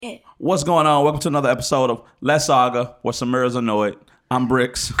What's going on? Welcome to another episode of Let's Saga, where Samira's annoyed. I'm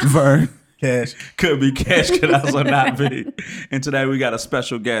Bricks. Vern. Cash. Could be Cash, could also not be. And today we got a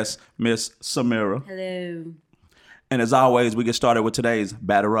special guest, Miss Samira. Hello. And as always, we get started with today's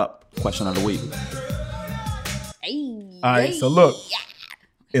Batter Up question of the week. Hey. All right, so look,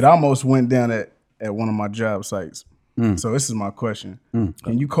 it almost went down at one of my job sites. So this is my question.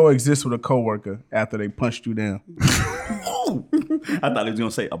 Can you coexist with a coworker after they punched you down? I thought he was going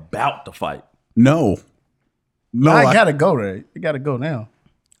to say about the fight. No. I gotta go there. You gotta go now.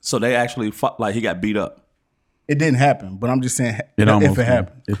 So they actually fought, like he got beat up. It didn't happen, but I'm just saying It almost if it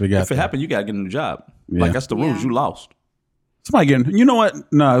happened. If it happened, you got to get a new job. Yeah. Like that's the rules. Yeah. You lost. Somebody getting, you know what?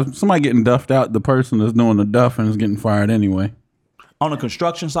 No, somebody getting duffed out. The person that's doing the duffing is getting fired anyway. On a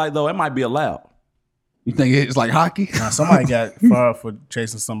construction site, though, it might be allowed. You think it's like hockey? Nah, somebody got fired for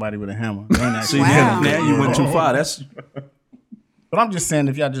chasing somebody with a hammer. They ain't See, actually Wow. now you went too far. That's But I'm just saying,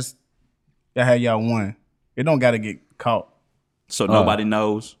 if y'all had y'all won, it don't got to get caught. so nobody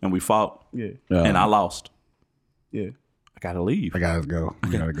knows, and we fought, Yeah, and I lost. yeah. I gotta leave. I gotta go. I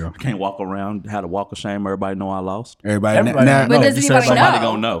gotta go. Can't walk around, had to walk of shame. Everybody know I lost. Everybody, Everybody now, But know. does Just anybody Somebody know?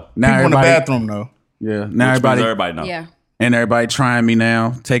 gonna know. now People in the everybody, bathroom though. yeah. Now Which means everybody, everybody know. Yeah. and everybody trying me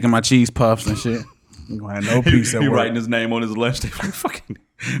now, taking my cheese puffs and shit. You gonna have no peace at He work. writing his name on his lunch. They fucking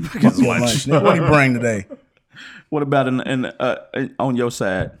What's his your lunch. lunch? What do you bring today? What about on your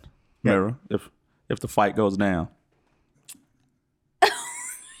side, Mira? If the fight goes down,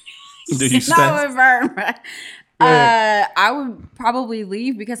 do you stay? Not with Vern, right? I would probably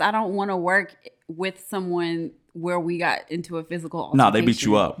leave because I don't want to work with someone where we got into a physical altercation. No, they beat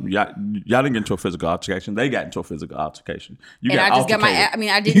you up. Y'all didn't get into a physical altercation. They got into a physical altercation. You And got I just got altercated. I mean,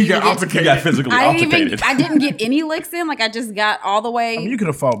 I didn't even get, You got physically I altercated. didn't get any licks in. Like I just got all the way. I mean, you could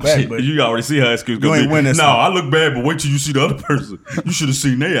have fought back, but You already see her excuse. You ain't win this No, one. I look bad, but wait till you see the other person. You should have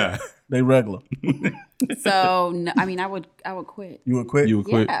seen their eye. they regular. So no, I mean, I would quit. You would quit. You would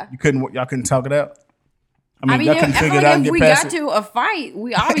quit. Yeah. Y'all couldn't talk it out. I mean, y'all I couldn't feel figure it like out and if get we past got it. to a fight,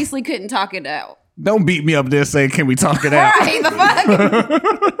 we obviously couldn't talk it out. Don't beat me up there saying, "Can we talk it out?" Right? The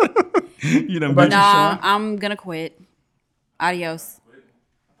fuck? You done beat Nah, I'm gonna quit. Adios.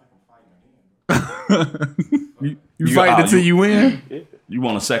 You You- fight oh, until you win. You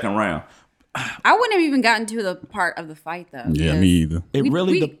want a second round. I wouldn't have even gotten to the part of the fight though. Yeah, because me either. It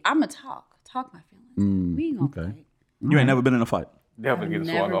really. I'm a talk my feelings. We ain't gonna okay. fight. You ain't never been in a fight. Definitely get a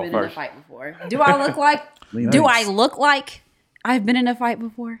Never swung been on in a first. fight before. Do I look like? Do I look like I've been in a fight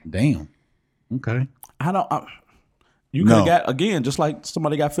before? Damn. Okay. I don't. You could have got again, just like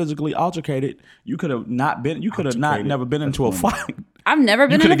somebody got physically altercated. You could have not been. You could have not never been into a fight. I've never You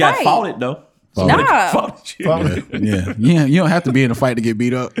been could in have a got fight. fought though. Fought Somebody Nah. fought you. Yeah. You don't have to be in a fight to get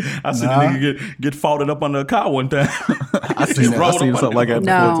beat up. I seen a nigga get fought up under a car one time. I seen something like that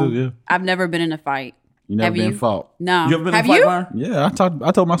No, before too. Yeah. I've never been in a fight. You never Have been you? fought. No. You ever been Have in a fight, you? Vern? Yeah,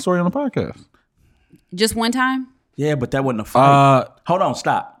 I told my story on the podcast. Just one time? Yeah, but that wasn't a fight. Uh, Hold on,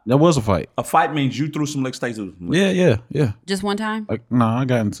 stop. That was a fight. A fight means you threw some licks, they threw some licks. Yeah. Just one time? Like, no, I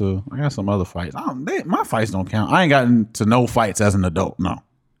got some other fights. My fights don't count. I ain't gotten to no fights as an adult. No.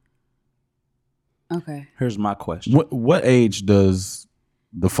 Okay. Here's my question. What age does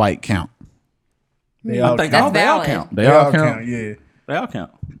the fight count? They I all think count. they all valid. count. They all count. Yeah, They all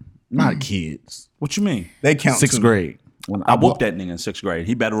count. Not kids. What you mean? they count. Sixth too. grade. When I whooped that nigga in 6th grade.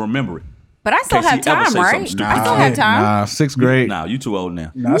 He better remember it. But I still Case he have ever time, say right? something stupid. I still have time. Nah, 6th grade. Nah, you too old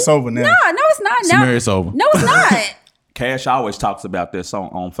now. Nah, it's over now. No, it's not. No, Samira, it's over. No, it's not. Cash always talks about this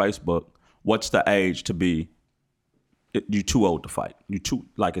on Facebook. What's the age to be? You too old to fight. You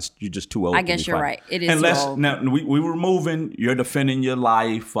just too old. I to guess be you're fighting. right. It is Unless too old. now we were moving. You're defending your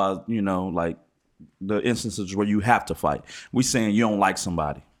life. Like the instances where you have to fight. We saying you don't like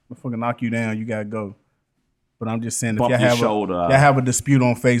somebody. Fucking knock you down, you gotta go. But I'm just saying, if Bump y'all your have shoulder out. y'all have a dispute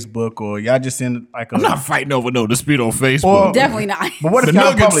on Facebook, or y'all just in like a. I'm not fighting over no dispute on Facebook. Or- Definitely not. But what if The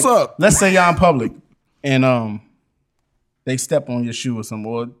y'all in nuggets public? suck. Let's say y'all in public, and they step on your shoe or something,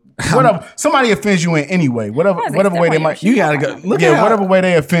 or whatever. Somebody offends you in any way, whatever Why is they whatever step way on they your might. shoe? you gotta go. Look Yeah, at how- whatever way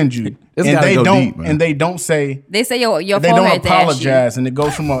they offend you, It's and gotta they go don't, deep, man. and they don't say, They say your they don't forehead's ashy. apologize, and it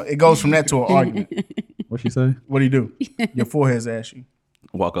goes from that to an argument. What she say? What do you do? Your forehead's ashy.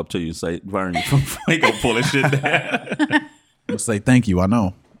 Walk up to you and say, Vern, you ain't gonna pull this shit down. I'm gonna say thank you. I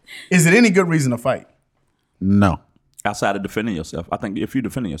know. Is it any good reason to fight? No. Outside of defending yourself, I think if you're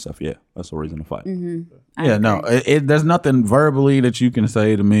defending yourself, yeah, that's a reason to fight. Yeah, no. There's nothing verbally that you can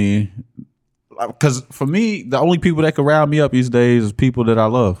say to me. Because for me, the only people that can round me up these days is people that I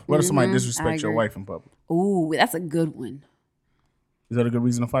love. What if somebody I disrespects your agree. wife in public? Ooh, that's a good one. Is that a good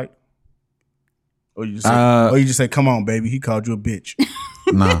reason to fight? Or you just say, come on, baby, he called you a bitch.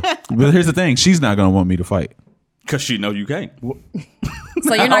 Nah. But here's the thing. She's not going to want me to fight. Because she know you can't.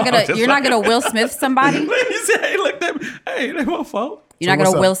 So you're not gonna Will Smith somebody? He said, hey, look, hey, that's my fault. You're not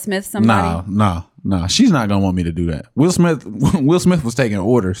gonna Will Smith somebody? No. She's not going to want me to do that. Will Smith was taking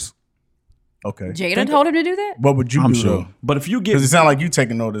orders. Okay. Jada told him to do that? What would you do, sure. though? But if you get... Because it sounds like you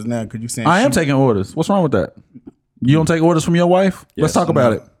taking orders now. Because you saying I am taking orders. What's wrong with that? You don't take orders from your wife? Yes, Let's talk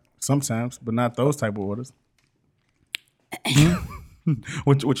about it. Sometimes, but not those type of orders.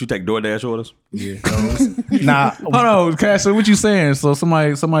 What you take, DoorDash orders? Yeah, those. Nah. Hold on, Cash. So what you saying? So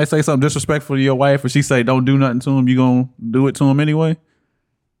somebody say something disrespectful to your wife, or she say don't do nothing to him, you gonna do it to him anyway?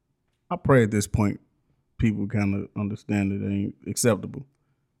 I pray at this point people kind of understand it ain't acceptable.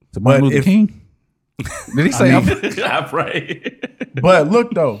 To Martin Luther King? Did he say? I pray. But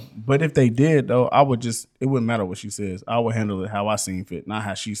look though, but if they did though, I would just, it wouldn't matter what she says. I would handle it how I seen fit, not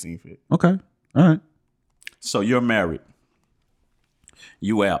how she seen fit. Okay, all right. So you're married.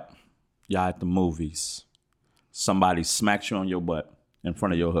 You out. Y'all at the movies. Somebody smacks you on your butt in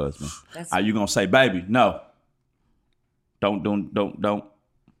front of your husband. Are you gonna say, baby, no? Don't.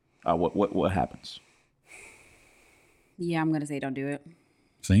 What happens? Yeah, I'm gonna say don't do it.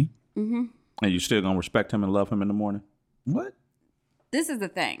 See? Mm-hmm. And you still gonna respect him and love him in the morning? What? This is the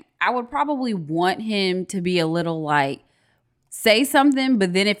thing. I would probably want him to be a little like, say something,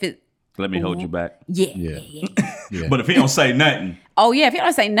 but then if it... Let me hold you back. Yeah. But if he don't say nothing... Oh, yeah. If he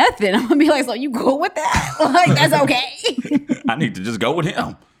don't say nothing, I'm going to be like, so you cool with that? Like, that's okay. I need to just go with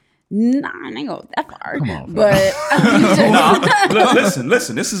him. Nah, I ain't go that far. Come on, but... Look,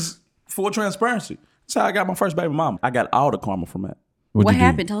 listen. This is full transparency. That's how I got my first baby mama. I got all the karma from that. What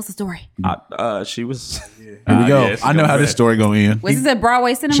happened? Tell us the story. She was... Here we go. Yeah, I know how this story gonna end. Was this at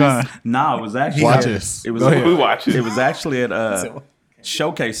Broadway Cinemas? Sean, No, it was actually... watch this. It was, Go ahead. we watched it. It was actually at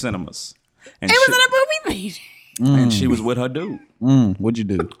Showcase Cinemas. And It was in a movie theater. and she was with her dude. What'd you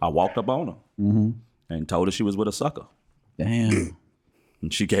do? I walked up on her and told her she was with a sucker. Damn.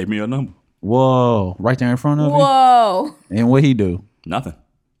 And she gave me her number. Whoa. Right there in front of you? Whoa. And what'd he do? Nothing.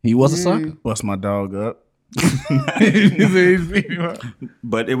 He was a sucker. Bust my dog up.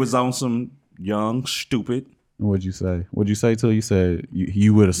 But it was on some young, stupid. What'd you say? What'd you say till you said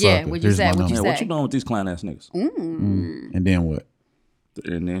you would a sucker? Yeah, what'd you Here's say? my What'd you number. What say? you doing with these clown ass niggas? And then what?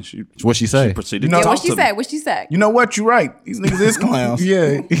 And then she What'd she say? proceeded You know- to Yeah, talk what she to me. said? What she said? You know what? You're right. These niggas is clowns.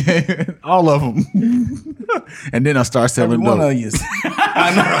 Yeah. All of them. And then I start Every selling one dope. of you.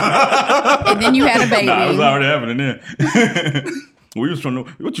 And then you had a baby. Nah, it was already happening then. We was from the,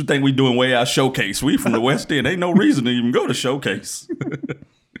 what you think we doing way out Showcase? We from the West End. Ain't no reason to even go to Showcase.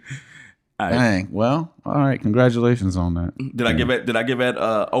 Dang. Well, all right. Congratulations on that. Did I give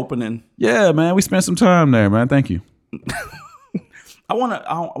that opening? Yeah, man. We spent some time there, man. Thank you. I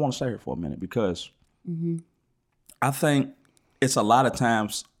wanna stay here for a minute because I think it's a lot of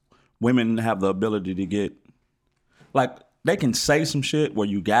times women have the ability to get like they can say some shit where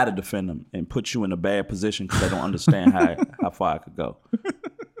you gotta defend them and put you in a bad position because they don't understand how far it could go.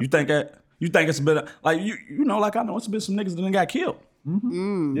 You think that? You think it's a bit like you know like I know it's been some niggas that done got killed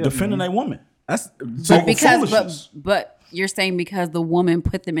defending a woman. That's Over Because, foolishness. but you're saying because the woman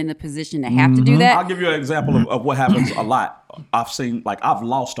put them in the position to have to do that? I'll give you an example of what happens a lot. I've seen like I've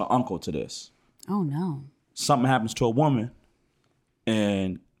lost an uncle to this. Oh, no. Something happens to a woman,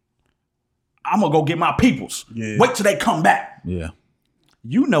 and I'm gonna go get my peoples. Yeah. Wait till they come back. yeah.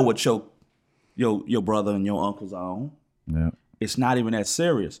 You know what your brother and your uncles are on. Yeah. It's not even that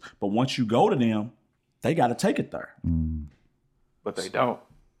serious. But once you go to them, they got to take it there. But they don't.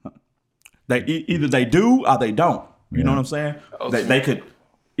 They either they do or they don't. You know what I'm saying? They could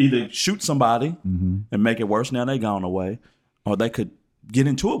either shoot somebody and make it worse. Now they gone away, or they could get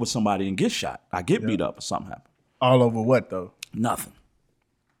into it with somebody and get shot. I get beat up or something happen. All over what though? Nothing.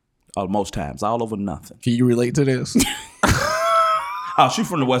 Most times, all over nothing. Can you relate to this? Oh, she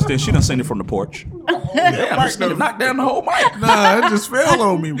from the West End. She done seen it from the porch. Yeah, this nigga knocked down the whole mic. Nah, it just fell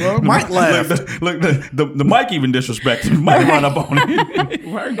on me, bro. Mike laughed. Look, the mic even disrespected. Mic run up on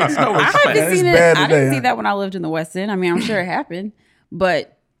it. That's no I respect. haven't seen it. bad I today, didn't huh? see that when I lived in the West End. I mean, I'm sure it happened,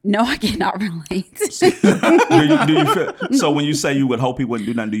 but no, I cannot relate. do you feel, so when you say you would hope he wouldn't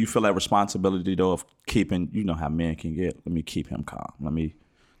do nothing, do you feel that responsibility though of keeping? You know how men can get. Let me keep him calm. Let me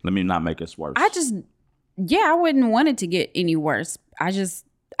not make this worse. I wouldn't want it to get any worse.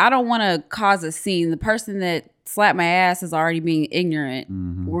 I don't want to cause a scene. The person that slapped my ass is already being ignorant.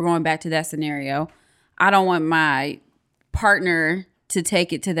 We're going back to that scenario. I don't want my partner to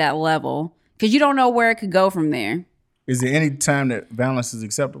take it to that level because you don't know where it could go from there. Is there any time that violence is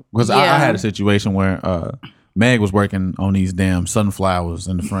acceptable? Because I had a situation where Meg was working on these damn sunflowers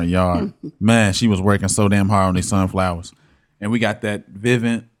in the front yard. Man, she was working so damn hard on these sunflowers. And we got that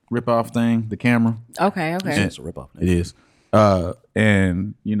Vivint rip-off thing, the camera. Okay. It's a rip-off. It is.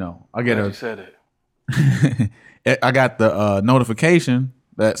 And, you know, I get You said it. I got the notification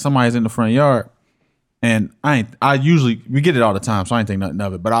that somebody's in the front yard. And we get it all the time, so I ain't think nothing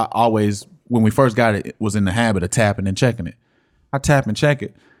of it. But I always, when we first got it, was in the habit of tapping and checking it. I tap and check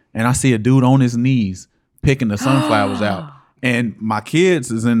it, and I see a dude on his knees picking the sunflowers out. And my kids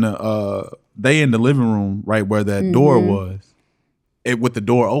is in the living room right where that door was. With the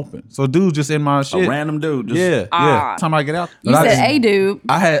door open. So dude just in my shit. A random dude. Just, yeah. Time I get out. You said, "Hey, dude."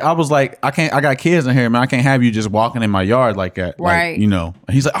 I was like, I got kids in here, man. I can't have you just walking in my yard like that. Right. Like, you know.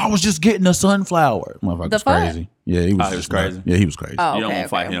 And he's like, I was just getting a sunflower. Motherfucker's crazy. Yeah, he was crazy. Yeah, he was crazy. Oh, you don't want to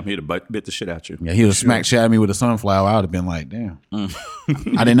fight him. He'd have bit the shit out you. Yeah, he was smack shot me with a sunflower. I would have been like, damn. I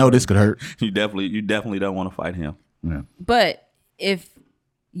didn't know this could hurt. You definitely don't want to fight him. Yeah. But if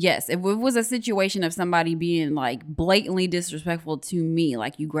it was a situation of somebody being like blatantly disrespectful to me,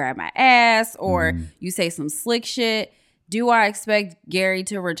 like you grab my ass or you say some slick shit, do I expect Gary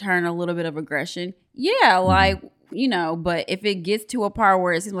to return a little bit of aggression? Yeah, like, you know, but if it gets to a part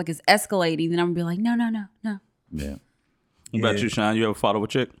where it seems like it's escalating, then I'm gonna be like, no. Yeah. What about you, Shaun? You ever fought over a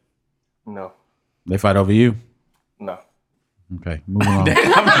chick? No. They fight over you? No. Okay, moving on.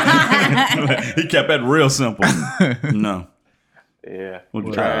 He kept that real simple. No. Yeah. Would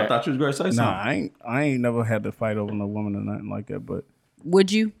you try? I thought you was going to say something. Nah, I ain't never had to fight over no woman or nothing like that. But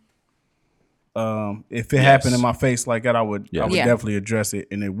Would you? if it happened in my face like that, I would Yeah. definitely address it,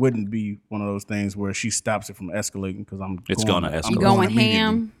 and it wouldn't be one of those things where she stops it from escalating because It's gonna escalate. You going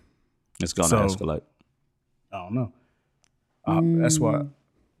ham? It's going to So- escalate. I don't know. That's why.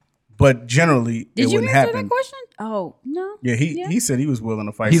 But generally, Did it you wouldn't answer happen. that question? Oh, no. Yeah, he said he was willing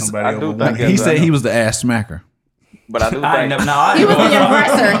to fight He's- somebody I do over think one. He said he was the ass smacker. But I do I ain't think. never. No, I He was the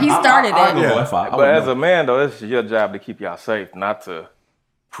aggressor. He started I go it. if I But as a man, though, it's your job to keep y'all safe, not to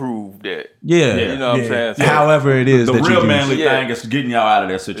prove that. Yeah. You know what I'm saying? So, However it is the that you real do. manly Yeah. thing is getting y'all out of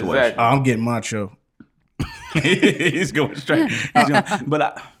that situation. Exactly. I'm getting macho. He's going straight.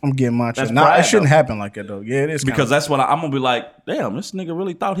 But I'm getting macho. That's Nah, pride, it shouldn't though. happen like that though. Yeah, it is because that's what I'm gonna be like. Damn, this nigga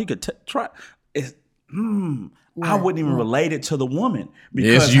really thought he could try. I wouldn't even relate it to the woman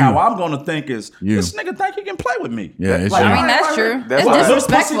because It's you. how I'm gonna think is You. this nigga think he can play with me. Yeah, it's Like, you. I mean, that's true. That's That's why-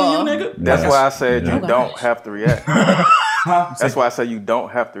 disrespectful. Pussy to you, nigga. That's why I said you Yeah. don't have to react. That's why I say you don't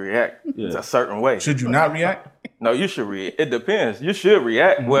have to react a certain way. Should you not react? No, you should react. It depends. You should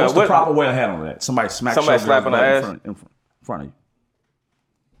react. Well, What's the proper way of handling that? Somebody smacks Somebody your slapping girl's her butt ass? in front of you.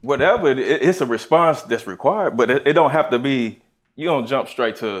 whatever, it's a response that's required, but it don't have to be, you don't jump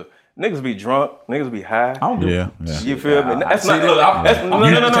straight to, niggas be drunk, niggas be high. I don't do Yeah. You feel me? That's See, not, look, I'm that's, no,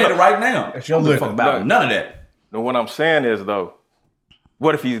 I'm no, no, agitated no. right now. That's your I don't give a fuck liquor. about none of that. No, what I'm saying is though,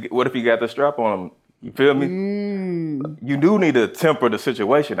 what if he got the strap on him? You feel me? You do need to temper the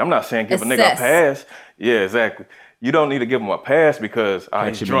situation. I'm not saying give a nigga a Assess. pass. Yeah, exactly. You don't need to give him a pass because he's you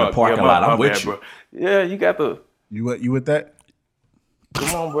in the drunk. parking Yeah, lot. my I'm with bad, you. bro. Yeah, you got to. You with that?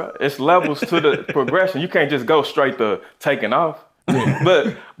 Come on, bro. It's levels to the progression. You can't just go straight to taking off.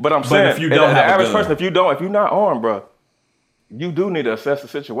 But I'm saying, if you don't the have a average gun. person, if you're not armed, bro, you do need to assess the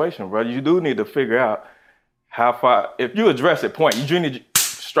situation, bro. You do need to figure out how far. If you address it, point. You do need to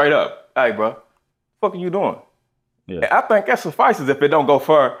straight up. Hey, bro, what are you doing? Yeah. I think that suffices if it don't go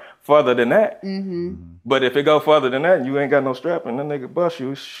further than that. Mm-hmm. But if it go further than that, and you ain't got no strap, and that nigga bust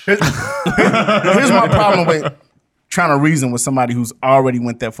you. Here's my problem with trying to reason with somebody who's already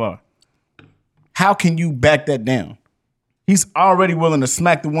went that far. How can you back that down? He's already willing to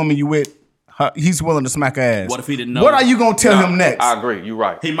smack the woman you with. He's willing to smack her ass. What if he didn't know? What are you gonna tell him next? I agree. You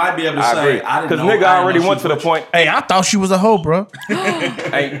right. He might be able to I say, agree. I didn't Because know. nigga I didn't already know went she to the put point. Hey, I thought she was a hoe, bro.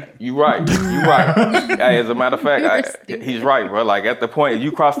 Hey, you right. You right. Hey, as a matter of fact, he's right, bro. Like at the point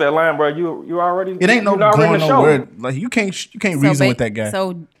you cross that line, bro, you already. It ain't no you already in going the show. nowhere. Like you can't reason with that guy.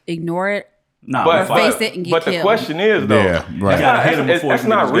 So ignore it. Nah, But, Face it and get but the killed. question is though, Yeah, right. You gotta hit him before that's you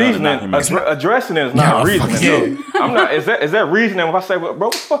get not his gun and reasoning. knock him out. Addressing it is not Yeah, reasoning. yeah. Though. I'm not. Is that reasoning? If I say, well, bro,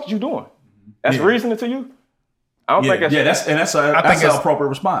 what the fuck you doing? That's reasoning to you. I don't think that's. Yeah, that's think an it's- appropriate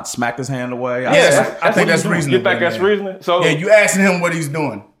response. Smack his hand away. Yeah, I think that's reasonable. You think that's man. reasoning? So Yeah, you asking him what he's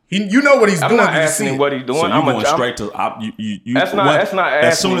doing. You know what he's I'm doing. not 'cause you asking see him it. what he's doing. So you I'm going a, straight to you. That's not. That's not.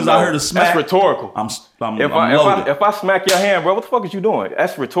 As soon asking, as I heard though. a smack, that's rhetorical. I'm If loaded. if I smack your hand, bro, what the fuck is you doing?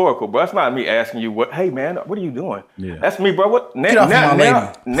 That's rhetorical, bro. That's not me asking you what. Hey, man, what are you doing? Yeah. That's me, bro. What? Get off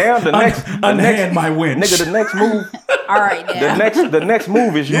my Now the next, Unhand my winch. nigga. The next move. All right, The now. next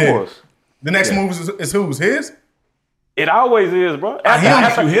move is Yeah. yours. The next move is whose? His? It always is, bro. He After don't I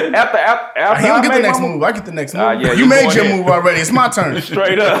get the made next my move. I get the next move. yeah, you you made going your in. move already. It's my turn.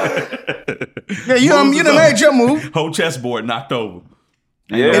 Straight up. Yeah, you done made your move. Whole chessboard knocked over.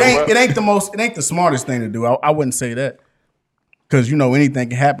 Yeah, It ain't the smartest thing to do. I wouldn't say that. Because anything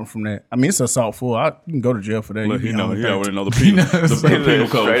can happen from that. I mean, it's assault for. You can go to jail for that. Look, You he know, already know the penal code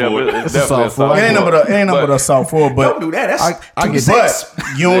Straight up, for it. it's definitely assault. It ain't number the assault for, but Don't do that. That's I get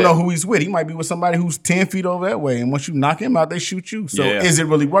but you don't know who he's with. He might be with somebody who's 10 feet over that way, and once you knock him out, they shoot you. So Yeah. is it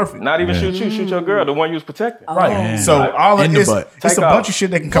really worth it? Not even shoot you, shoot your girl, the one you was protecting. Right. So all of In the this, butt. it's Take a off. bunch of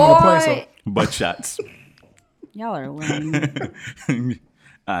shit that can come into play. So Boy. butt shots. Y'all are lame.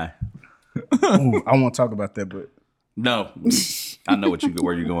 All right. ooh, I won't talk about that, but No, I know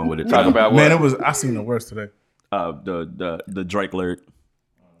where you're going with it. Talk about what? man, I seen the worst today. the Drake lyric.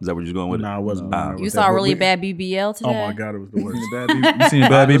 Is that where you're going with it? Nah, it wasn't. You saw a really bad BBL today? Oh my god, it was the worst. You seen a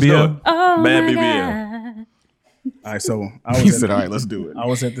bad Let's do BBL? it. Oh Bad my BBL. God. All right, so He said, "All right, let's do it." I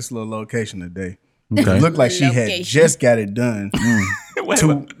was at this little location today. Okay. It looked like she had Location. just got it done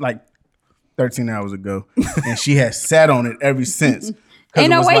like 13 hours ago, and she has sat on it ever since. 'Cause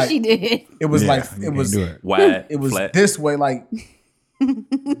Ain't it no was way like- she did. It was like you it can't was do it. Wide, it was flat. this way, like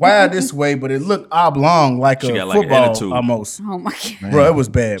wide this way, but it looked oblong like a got like an football attitude. almost. Oh my God. Bro, it was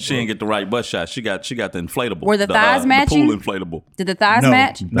bad. She bro. didn't get the right butt shot. She got the inflatable. Were the thighs matching? The pool inflatable. Did the thighs no,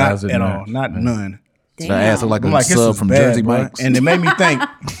 match? not Thighs at didn't all, match. not none. That ass look like I'm a like, this sub is from bad, Jersey bro. Mike's. And it made me think: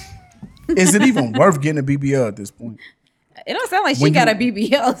 is it even worth getting a BBL at this point? It don't sound like she When got you- a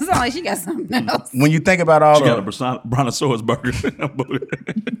BBL. It sounds like she got something else. When you think about all She got a the brontosaurus burger.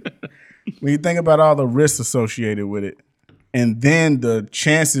 when you think about all the risks associated with it, and then the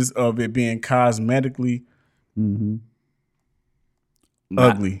chances of it being cosmetically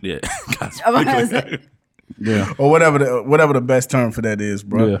ugly, Yeah. Yeah. or whatever the best term for that is,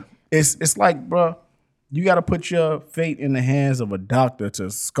 bro. Yeah. It's like, bro, you got to put your fate in the hands of a doctor to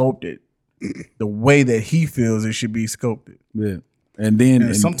sculpt it the way that he feels it should be sculpted. Yeah. And then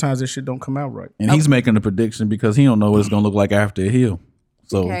And sometimes this shit don't come out right. and he's making a prediction because he don't know what it's gonna look like after it heal.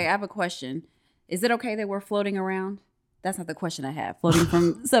 So Okay, I have a question. Is it okay that we're floating around? That's not the question I have. Floating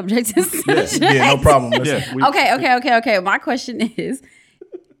from subject to subject. Yeah, no problem. Listen. Yeah. Okay. My question is,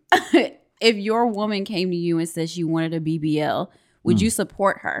 if your woman came to you and said she wanted a BBL, would you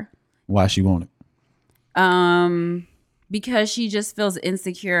support her? why she want it? Because she just feels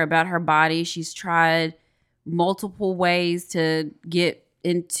insecure about her body. She's tried multiple ways to get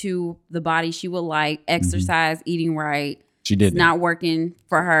into the body she would like, exercise, eating right. She did It's that. not working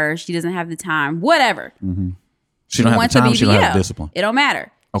for her. She doesn't have the time. Whatever. She don't have the wants a time, she don't have BBL. the discipline. It don't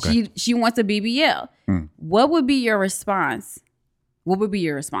matter. Okay. She wants a BBL. What would be your response? What would be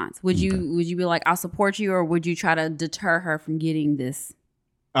your response? Would you be like, I'll support you, or would you try to deter her from getting this?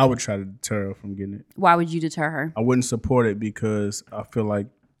 I would try to deter her from getting it. Why would you deter her? I wouldn't support it because I feel like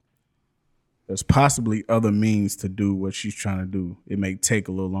there's possibly other means to do what she's trying to do. It may take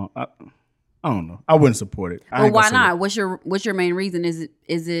a little long. I don't know. I wouldn't support it. I Well, ain't gonna why say not? What's your main reason? Is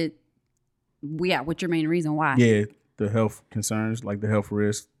it what's your main reason why? that. Yeah, the health concerns, like the health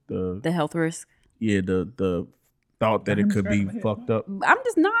risk, The health risk. the thought that it could be fucked up. I'm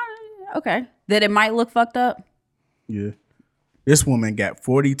just not okay. That it might look fucked up. Yeah. This woman got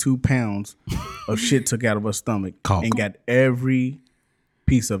 42 pounds of shit took out of her stomach Cock. and got every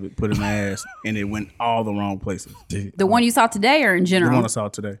piece of it put in her ass, and it went all the wrong places. The one you saw today, or in The general? one I saw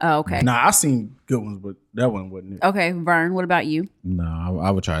today. Oh, okay. Nah, I seen good ones, but that one wasn't it. Okay, Vern. What about you? No,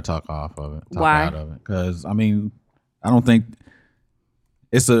 I would try to talk off of it. Talk Why? out of it. Because I mean, I don't think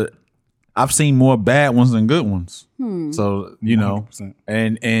I've seen more bad ones than good ones. So, 100%.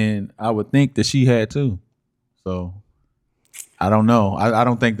 and I would think that she had too. So I don't know. I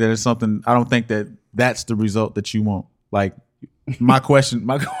don't think that it's something. I don't think that that's the result that you want. Like my question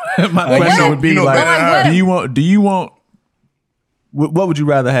question would be You know like, better than her. do you want what would you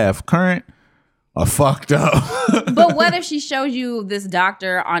rather have, current or fucked up? But what if she shows you this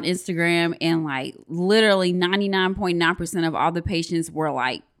doctor on Instagram and like literally 99.9% of all the patients were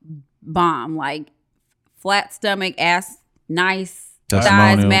like bomb, like flat stomach, ass nice, thighs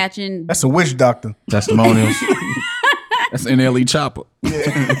Testimonial. matching. That's a witch doctor. Testimonials. That's NLE Chopper.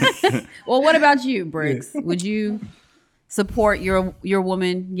 Well, what about you, Briggs? Would you support your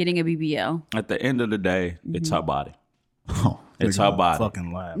woman getting a BBL? At the end of the day, it's her body. Oh, It's her body.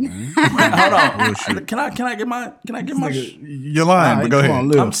 Fucking lie, man. Hold on. Can I get my you're lying, All right, but go come ahead. on,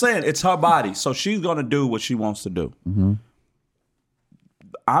 live. I'm saying it's her body, so she's gonna do what she wants to do.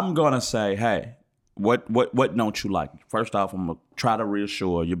 I'm gonna say, hey, what don't you like? First off, I'm gonna try to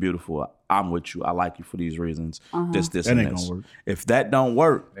reassure you're beautiful. I'm with you. I like you for these reasons. This, That and ain't this. gonna work. If that don't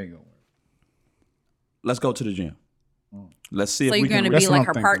work, let's go to the gym. Let's see So if you're we going can. to be That's what like I'm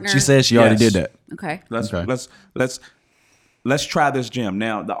her thinking. partner? She said she already Yes. did that. Okay. Let's try this gym.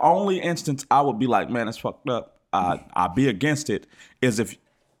 Now, the only instance I would be like, man, it's fucked up. I'd be against it is if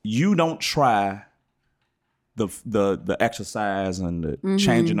you don't try the exercise and the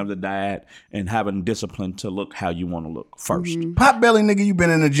changing of the diet and having discipline to look how you want to look first. Pot belly nigga, you been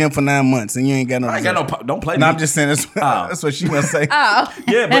in the gym for 9 months and you ain't got no. I ain't got no. Don't play No, me. I'm just saying that's what she gonna say.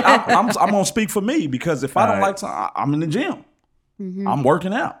 Yeah, but I'm gonna speak for me because if I don't like something, I'm in the gym. I'm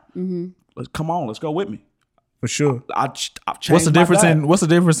working out. Come on, let's go with me. For sure. I've changed What's the my difference diet. What's the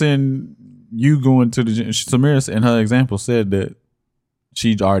difference in you going to the gym? Samira in her example said that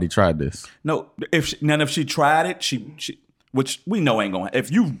she'd already tried this. No, if she tried it, she which we know ain't going.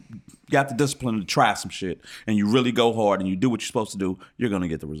 If you got the discipline to try some shit and you really go hard and you do what you're supposed to do, you're gonna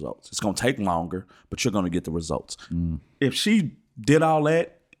get the results. It's gonna take longer, but you're gonna get the results. If she did all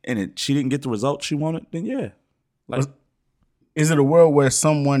that and she didn't get the results she wanted, then yeah, like Is it a world where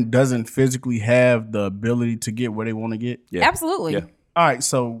someone doesn't physically have the ability to get where they want to get? yeah, Absolutely. yeah. All right,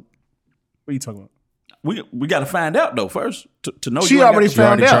 so what are you talking about? We got to find out though first to know. She you ain't already got, found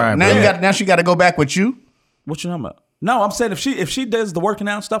already out. tried, Now bro. now she got to go back with you. What you talking about? No, I'm saying if she does the working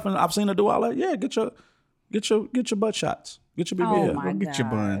out stuff and I've seen her do all that, yeah, get your butt shots, get your BBL. Oh my Get your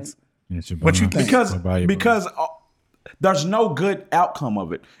God. buns. What you think? because there's no good outcome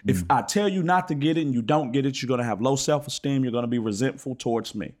of it. If I tell you not to get it and you don't get it, you're gonna have low self-esteem. You're gonna be resentful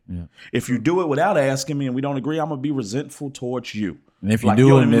towards me. Yeah. If you do it without asking me and we don't agree, I'm gonna be resentful towards you. And if you like, do you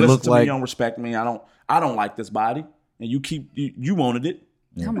it don't and even it listen look to me, like you don't respect me. I don't like this body, and you wanted it.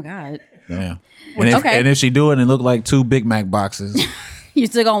 Oh my God. yeah. And if she do it and look like 2 Big Mac boxes, You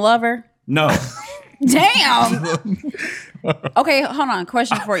still gonna love her? No. Damn. Okay, hold on.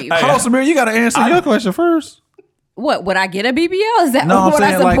 Question for you. hold on, Samir, you got to answer your question first. What, would I get a BBL? Is that No, I'm what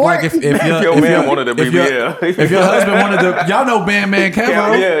I saying support? like if Your man wanted a BBL. if your husband wanted to, y'all know Bandman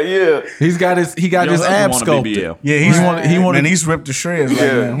Kevo. Yeah. He got his Your abs husband want a sculpted. BBL. Yeah, he wanted man, he's ripped to shreds right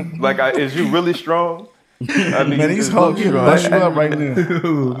Yeah. now. Like, is you really strong? I mean, Man, he's hulking. Bust you up right now.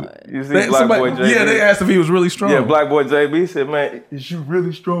 You see Black Boy JB? yeah, they asked if he was really strong. Yeah, Black Boy JB said, man, is you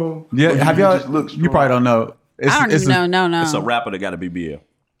really strong? Yeah, Or have you y'all? just look strong? You probably don't know. I don't even know. No. It's a rapper that got a BBL.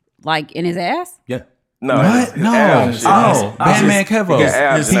 Like in his ass? Yeah. No. What? No. Abs, Oh, Bandman Kevo. He got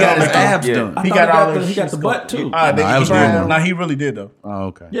abs He got his now. abs Yeah. done. He got all he got the butt too. that was good. Nah, he really did though. Oh,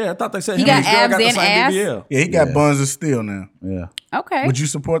 okay. Yeah, I thought they said He him got and his girl abs got the and same ass? BBL. Yeah, he got buns of steel now. Yeah. Okay. Would you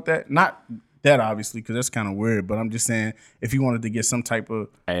support that? Not that obviously, because that's kind of weird. But I'm just saying, if you wanted to get some type of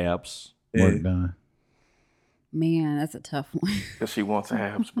Abs. Work done. Man, that's a tough one. Because she wants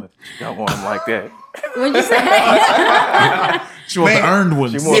abs, but she don't want them like that. What'd you say? She wants the earned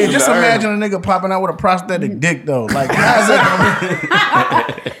ones. She wants yeah, them just to earn imagine a nigga popping out with a prosthetic dick though. Like, how's that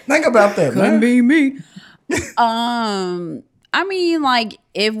gonna be? Think about that, man. Be me. I mean, like,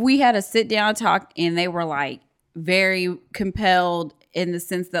 if we had a sit down talk and they were like very compelled in the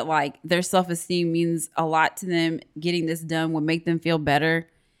sense that like their self-esteem means a lot to them, getting this done would make them feel better,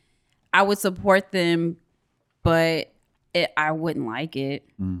 I would support them, but I wouldn't like it.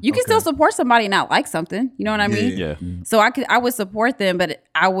 You can still support somebody and not like something. You know what I mean? Yeah. So I would support them, but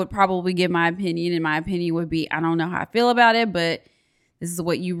I would probably give my opinion, and my opinion would be, I don't know how I feel about it, but this is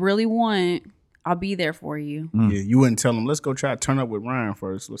what you really want. I'll be there for you. Yeah, you wouldn't tell him, let's go try to turn up with Ryan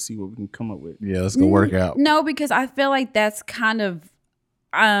first. Let's see what we can come up with. Yeah, let's go work out. No, because I feel like that's kind of,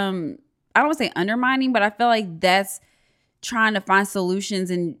 I don't want to say undermining, but I feel like that's trying to find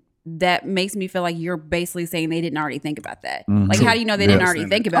solutions, and that makes me feel like you're basically saying they didn't already think about that. Like, how do you know they didn't already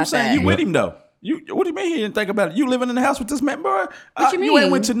think I'm about saying that? you with him though. What do you mean he didn't think about it? You living in the house with this man, bro? What you You ain't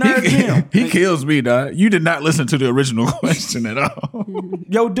mean? went to Nerd Gym. He kills me, dog. You did not listen to the original question at all.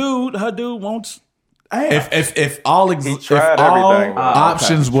 Yo, her dude wants ass. If all tried everything.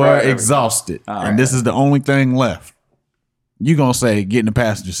 options He tried were everything. exhausted, and this is the only thing left, you gonna say get in the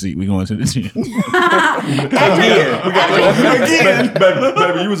passenger seat? We going to the gym?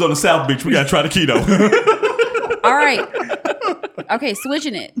 Baby, you was on the South Beach. We gotta try the keto. All right. Okay,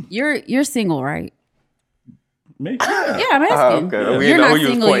 switching it. You're single, right? Me? Yeah, I'm asking. okay. We You're didn't know not who you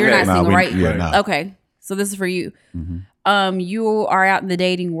was single. pointing You're not at. single, right? yeah, nah. Okay, so this is for you. You are out in the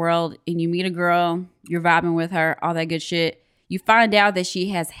dating world, and you meet a girl. You're vibing with her, all that good shit. You find out that she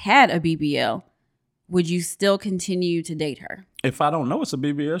has had a BBL. Would you still continue to date her? If I don't know it's a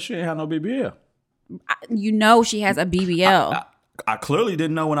BBL, she ain't had no BBL. You know she has a BBL. I clearly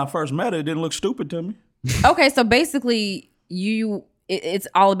didn't know when I first met her. It didn't look stupid to me. Okay, so basically, it's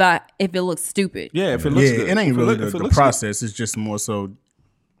all about if it looks stupid. Yeah, if it looks good. it ain't If really if the looks process. It's just more so.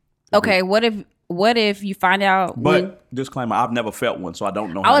 Okay, what if what if you find out? But disclaimer, I've never felt one, so I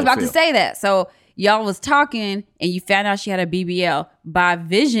don't know. I was about to say that. So y'all was talking, and you found out she had a BBL. By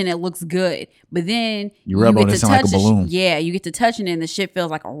vision, it looks good, but then You rub on it, sound like a balloon. Yeah, you get to touching it, and the shit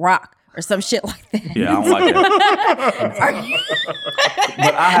feels like a rock or some shit like that. Yeah, I don't like that.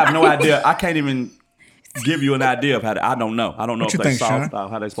 But I have no idea. I can't even give you an idea of how I don't know. I don't know What if you they think, soft Shaun?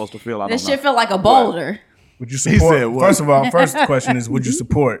 how they supposed to feel. I This don't know. shit feel like a boulder. Would you support? said what? First of all, first question is, would you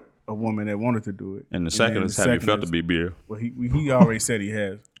support a woman that wanted to do it? And the second then is, have you felt the is- BBL? Well, he already said he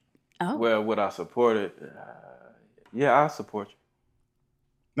has. Well, would I support it? Yeah, I support you.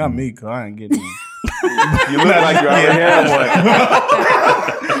 Not me, cause I ain't getting one. You look like you already had one.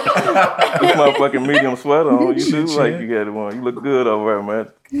 This motherfucking medium sweater on. You do like you got one. You look good over there, man.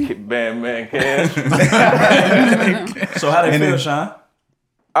 Bandman cash. So how they feel, Shaun?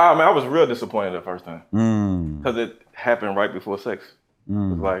 Man, I was real disappointed the first time. Because it happened right before sex. It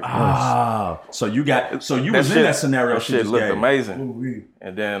was like, So you was in that scenario. That She shit just looked gave. amazing.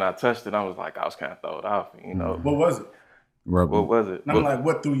 And then I touched it. I was like, I was kind of thrown off, you know. What was it? What was it? And I'm like,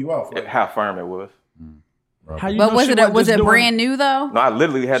 what threw you off? Like, How firm it was. How you But know was she it wasn't was just it doing- brand new though? No, I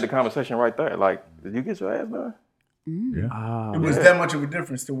literally had the conversation right there. Like, did you get your ass done? it was that much of a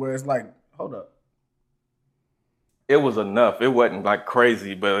difference to where it's like, hold up. It was enough. It wasn't like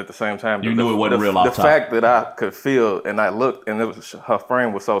crazy, but at the same time, You knew it wasn't real off The top. fact that I could feel and I looked, and it was her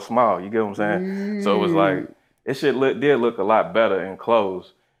frame was so small. You get what I'm saying? So it was like it did look a lot better in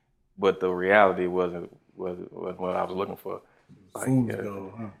clothes, but the reality wasn't what I was looking for. Like,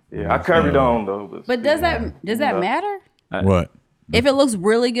 yeah, I carried on though. But does that matter? What? If it looks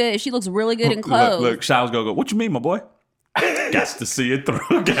really good, if she looks really good in clothes. Look, Shaun's gonna go. What you mean, my boy? Got to see it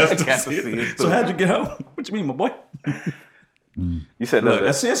through. Got to see it through. So how'd you get home? What you mean, my boy? You said Look,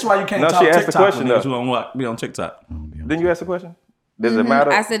 that. that's why you can't No, talk she asked the TikTok question, when niggas though. who don't want be on TikTok. Didn't you ask the question? Does it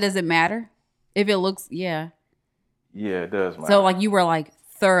matter? I said, does it matter? If it looks, yeah. Yeah, it does matter. So like you were like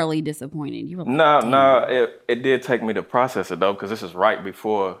thoroughly disappointed. You were like, No, it did take me to process it though, because this is right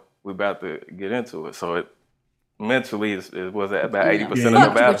before we're about to get into it. So it mentally it was at about 80% of the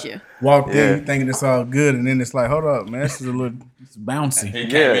fucked battle. with you. Walked in, Yeah. you thinking it's all good, and then it's like, hold up, man, this is a little. It's bouncy.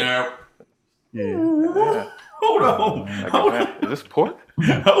 Yeah. Hold on. Like, man, is this pork? You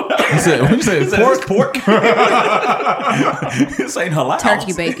said, what you say? It's Pork. pork? This ain't halal.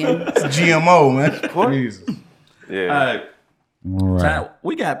 Turkey bacon. It's GMO, man. Pork? Jesus. Yeah. All right.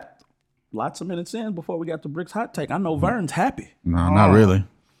 We got lots of minutes in before we got the Bricks hot take. I know Vern's happy. No, not really.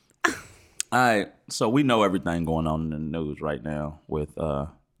 All right, so we know everything going on in the news right now with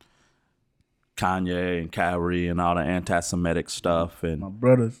Kanye and Kyrie and all the anti-Semitic stuff and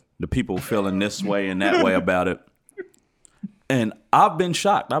Brothers. the people feeling this way and that way about it. And I've been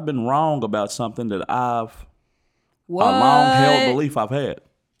shocked. I've been wrong about something that a long-held belief I've had.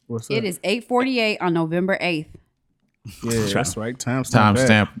 What's that? It is 8:48 on November 8th. Yeah, that's right. Timestamp.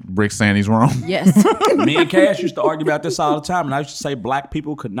 Timestamp. Brick saying he's wrong. Yes. Me and Cash used to argue about this all the time, and I used to say black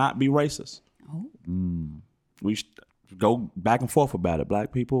people could not be racist. We used to go back and forth about it.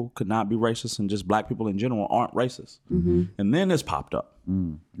 Black people could not be racist, and just black people in general aren't racist. And then this popped up.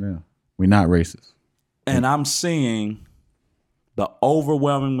 Yeah. We're not racist. And I'm seeing the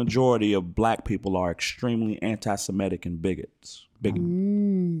overwhelming majority of black people are extremely anti-Semitic and bigots. I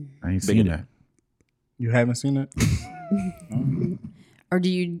ain't seen Bigoted. that. You haven't seen it? Or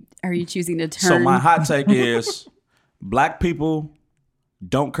are you choosing to turn? So my hot take is black people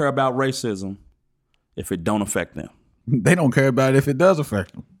don't care about racism if it don't affect them. They don't care about it if it does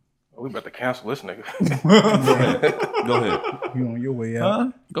affect them. We about to cancel this nigga. Go ahead. You on your way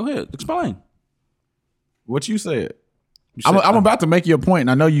out? Go ahead. Explain. What you said? You said- I'm about to make you a point,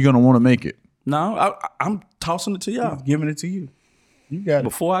 and I know you're going to want to make it. No, I'm tossing it to y'all. Giving it to you. You got it.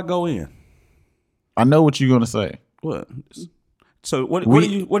 Before I go in. I know what you're going to say. What? So what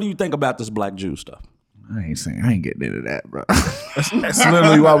We- do you think about this black Jew stuff? I ain't getting into that, bro. That's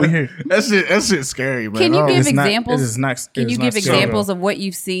literally why we're here. that shit's scary, man. Can you give It's not- examples? it is not- Can it you is give not scary. examples of what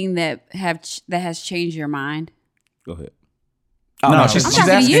you've seen that has changed your mind? Go ahead. No, she's I'm She's talking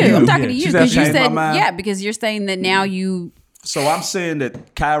to asking you. you. I'm talking Yeah. to you She's because you asking my said mind. because you're saying that now you. So I'm saying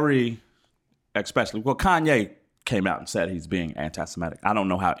that Kyrie, especially, well, Kanye came out and said he's being anti-Semitic. I don't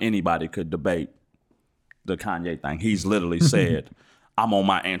know how anybody could debate the Kanye thing. He's literally said, "I'm on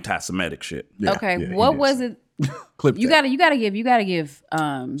my anti-Semitic shit." Okay, what was it? Clip You that. gotta give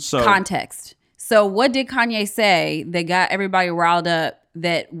So- context. So what did Kanye say that got everybody riled up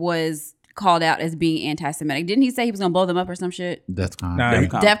that was called out as being anti-Semitic? Didn't he say he was gonna blow them up or some shit? That's kind Nah, of.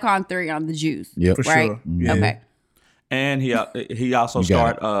 DEFCON. DEFCON 3 on the Jews. Yep. For Right? sure. Yeah. Okay. And he also You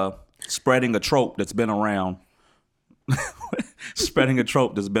got started spreading a trope that's been around. Spreading a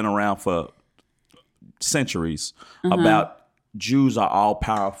trope that's been around for centuries about Jews are all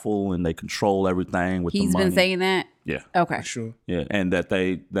powerful and they control everything with the money. He's been saying that? Yeah. Okay. Sure. Yeah, and that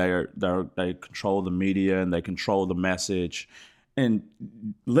they control the media and they control the message, and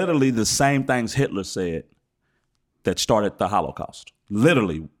literally the same things Hitler said that started the Holocaust.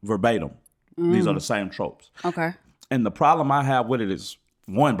 Literally verbatim. These are the same tropes. Okay. And the problem I have with it is,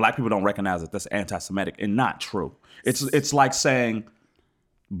 one, black people don't recognize that that's anti-Semitic and not true. It's like saying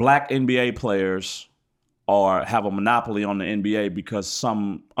black NBA players have a monopoly on the NBA because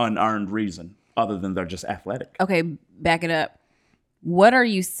some unearned reason other than they're just athletic. Okay, back it up. What are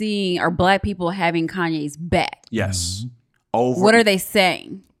you seeing? Are black people having Kanye's back? Yes. What are they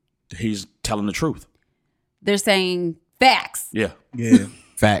saying? He's telling the truth. They're saying facts. Yeah. Yeah.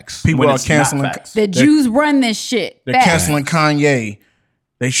 Facts. People When are it's not canceling. facts. The Jews run this shit. They're Facts. canceling Kanye.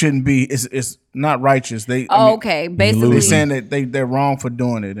 They shouldn't be. It's not righteous. They. Okay, basically. They're saying that they're wrong for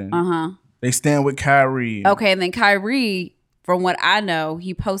doing it. And they stand with Kyrie. Okay, and then Kyrie, from what I know,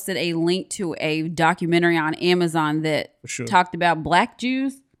 he posted a link to a documentary on Amazon that sure. talked about black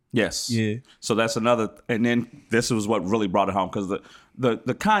Jews. Yes. Yeah. So that's another, and then this was what really brought it home, because the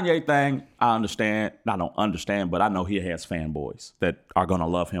Kanye thing, I understand. I don't understand, but I know he has fanboys that are gonna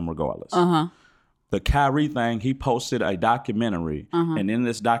love him regardless. The Kyrie thing, he posted a documentary, and in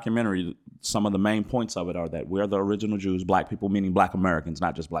this documentary, some of the main points of it are that we're the original Jews, black people, meaning black Americans,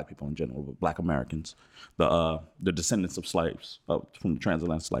 not just black people in general, but black Americans, the descendants of slaves, from the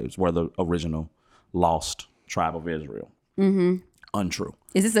transatlantic slaves, were the original lost tribe of Israel. Untrue.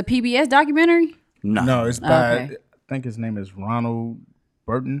 Is this a PBS documentary? No, it's by. Okay. I think his name is Ronald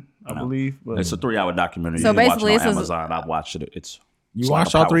Burton, I believe. But It's a 3-hour documentary. So You can watch basically, it this on is- Amazon. I've watched it. You it's like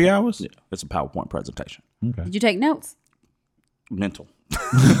watched a all 3 PowerPoint. hours? Yeah, it's a PowerPoint presentation. Did you take notes? Mental.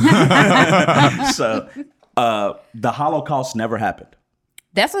 So the Holocaust never happened.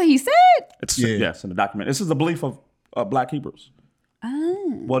 That's what he said. It's yes, in the document. This is the belief of black Hebrews.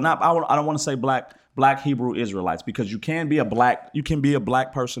 Well, I don't want to say black Hebrew Israelites, because you can be a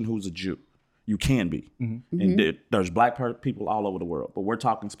black person who's a Jew. You can be, and there's black people all over the world. But we're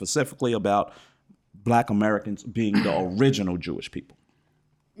talking specifically about black Americans being the original Jewish people.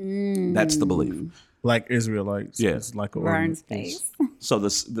 That's the belief. like Israelites. Yeah. It's like a Burns face. So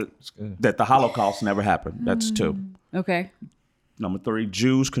that the Holocaust never happened. That's 2. Okay. Number 3,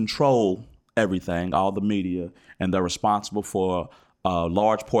 Jews control everything, all the media, and they're responsible for a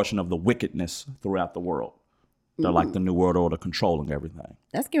large portion of the wickedness throughout the world. They're like the New World Order, controlling everything.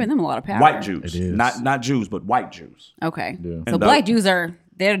 That's giving them a lot of power. White Jews, It is. not Jews, but white Jews. Okay. So And black Jews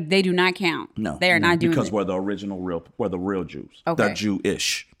they do not count. No, They are not doing because it. we're the real Jews. Okay. They're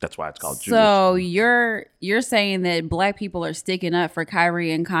Jewish. That's why it's called Jewish. So you're saying that black people are sticking up for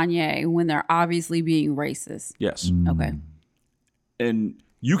Kyrie and Kanye when they're obviously being racist. Yes, Okay. and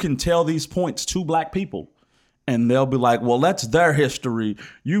you can tell these points to black people, and they'll be like, well, that's their history.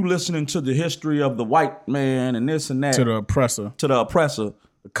 You listening to the history of the white man and this and that. to the oppressor, To the oppressor.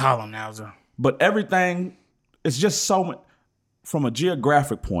 the colonizer. But everything is just so much, from a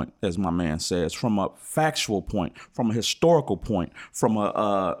geographic point, as my man says, from a factual point, from a historical point, from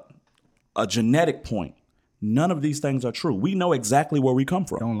a genetic point. None of these things are true. We know exactly where we come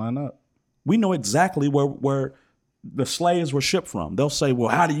from. Don't line up. We know exactly where the slaves were shipped from. They'll say, well,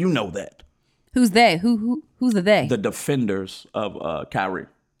 how do you know that? Who's they? Who's the they? The defenders of Kyrie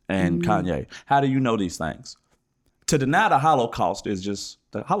and Kanye. How do you know these things? To deny the Holocaust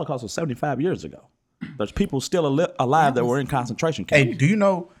the Holocaust was 75 years ago. There's people still alive that were in concentration Hey, camps. do you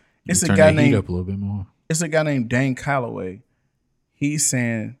know it's a Turn guy that heat named up a little bit more. Dane Calloway. He's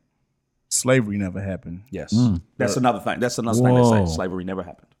saying slavery never happened. Yes. That's another thing. That's another thing they Whoa. say. Slavery never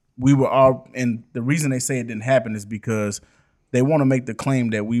happened. We were all, and the reason they say it didn't happen is because they want to make the claim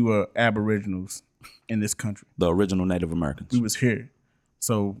that we were aboriginals in this country. The original Native Americans. We was here.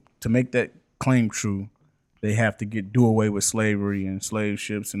 So to make that claim true, they have to do away with slavery and slave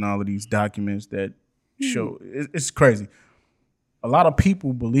ships and all of these documents that show. It's crazy. A lot of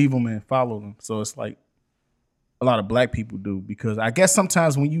people believe them and follow them. So it's like a lot of black people do, because I guess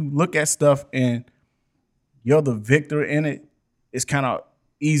sometimes when you look at stuff and you're the victor in it, it's kind of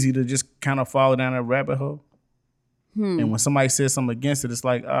easy to just kind of fall down that rabbit hole. And when somebody says something against it, it's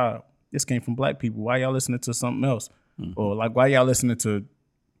like, this came from black people. Why y'all listening to something else? Or like, why y'all listening to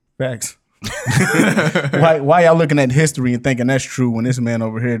facts? why y'all looking at history and thinking that's true when this man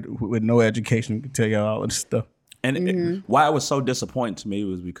over here with no education can tell y'all all of this stuff? And why it was so disappointing to me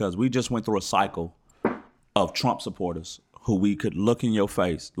was because we just went through a cycle of Trump supporters who we could look in their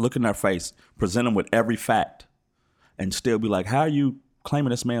face, present them with every fact, and still be like, how are you claiming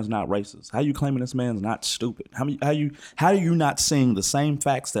this man's not racist? How are you claiming this man's not stupid? How are you not seeing the same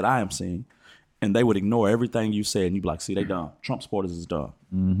facts that I am seeing? and they would ignore everything you said, and you'd be like, see, they dumb. Trump supporters is dumb.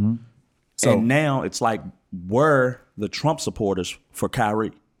 So And now it's like, we're the Trump supporters for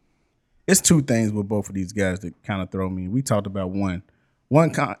Kyrie. it's two things with both of these guys that kind of throw me. We talked about one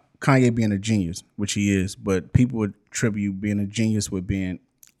Kanye being a genius, which he is, but people would attribute being a genius with being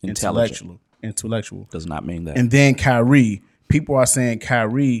Intelligent. intellectual. Does not mean that. And then Kyrie, people are saying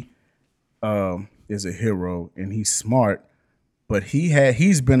Kyrie is a hero and he's smart, but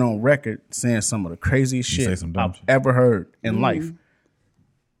he's been on record saying some of the craziest say shit some dumb I've shit. ever heard in life.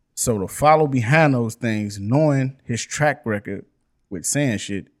 So to follow behind those things, knowing his track record with saying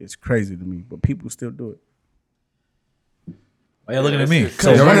shit, is crazy to me. But people still do it. Why you looking at me?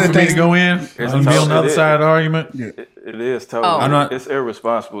 So So one of the ready for me things- to go in? I'm be on the other side of the argument. It is totally. Oh. I'm not- It's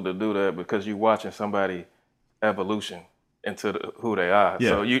irresponsible to do that because you're watching somebody evolution into who they are. Yeah.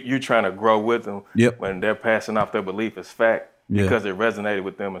 So you're trying to grow with them Yep. when they're passing off their belief as fact Yeah. because it resonated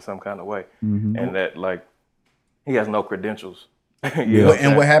with them in some kind of way, and that like he has no credentials. You know what I'm And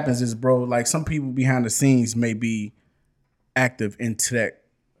saying? what happens is, bro, like some people behind the scenes may be active into that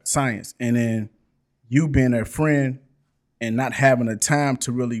science, and then you being a friend and not having the time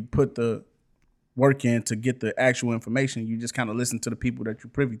to really put the work in to get the actual information, you just kind of listen to the people that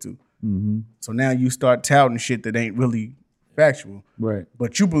you're privy to. So now you start touting shit that ain't really factual, Right.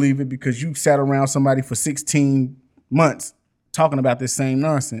 but you believe it because you sat around somebody for 16 months talking about this same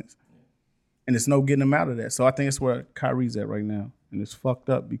nonsense. And it's no getting them out of that. So I think it's where Kyrie's at right now. And it's fucked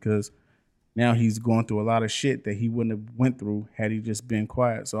up because now he's going through a lot of shit that he wouldn't have went through had he just been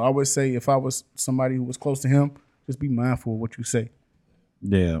quiet. So I would say if I was somebody who was close to him, just be mindful of what you say.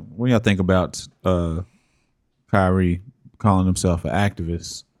 Yeah. What do y'all think about Kyrie calling himself an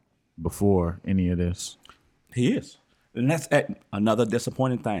activist before any of this? He is. And that's another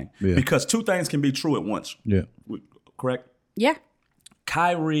disappointing thing. Yeah. Because two things can be true at once. Yeah. Correct? Yeah.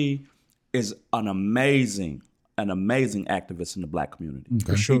 Kyrie is an amazing activist in the black community.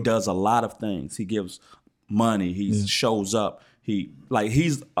 He does a lot of things. He gives money. He shows up.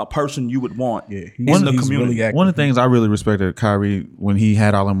 He's a person you would want in the he's community. really active. One of the things I really respected Kyrie when he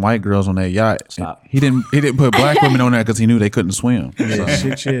had all them white girls on that yacht. Stop. He didn't put black women on there because he knew they couldn't swim.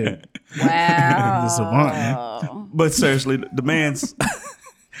 So, Shit, yeah. Wow. He's a savant, man. But seriously, the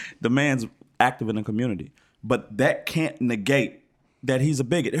man's active in the community. But that can't negate that he's a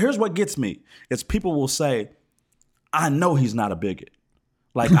bigot. Here's what gets me: is people will say, "I know he's not a bigot.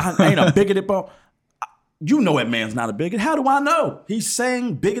 Like I ain't a bigoted bum." You know that man's not a bigot. How do I know? He's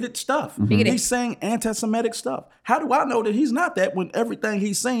saying bigoted stuff. Bigoted. He's saying anti-Semitic stuff. How do I know that he's not that when everything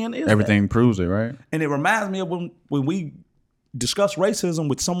he's saying is everything proves it, right? that? And it reminds me of when we discuss racism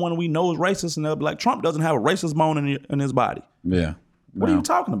with someone we know is racist, and they'll be like, Trump doesn't have a racist bone in his body. Yeah. What are you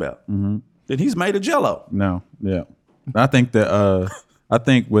talking about? Then he's made of jello. No, yeah. I think that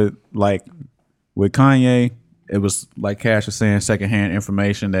with Kanye, it was like Cash was saying, secondhand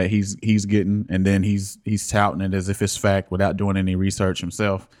information that he's getting, and then he's touting it as if it's fact without doing any research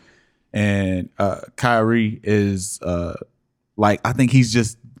himself. And Kyrie is I think he's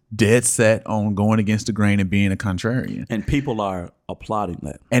just dead set on going against the grain and being a contrarian. And people are applauding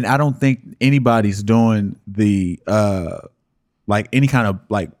that. And I don't think anybody's doing the any kind of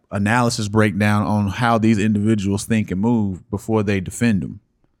analysis breakdown on how these individuals think and move before they defend them,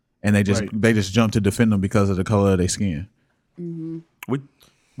 and they just jump to defend them because of the color of their skin.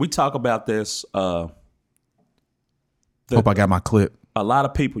 We talk about this. Hope I got my clip. A lot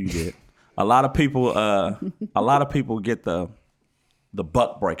of people, you did. A lot of people get the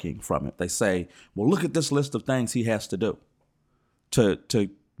buck breaking from it. They say, "Well, look at this list of things he has to do to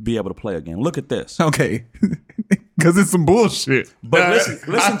be able to play again. Look at this." Okay, because it's some bullshit. But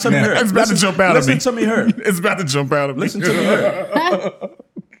listen to me here. It's about to jump out of me. Listen to me here. It's about to jump out of me. Listen to me here.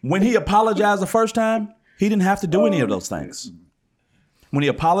 When he apologized the first time, he didn't have to do any of those things. When he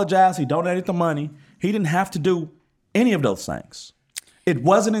apologized, he donated the money. He didn't have to do any of those things. It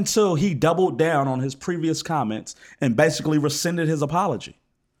wasn't until he doubled down on his previous comments and basically rescinded his apology.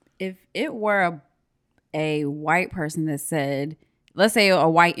 If it were a white person that said, let's say a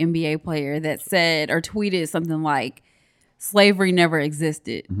white NBA player that said or tweeted something like, slavery never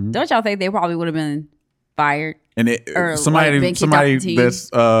existed, don't y'all think they probably would have been fired? And Or, somebody like, been kicked off the team?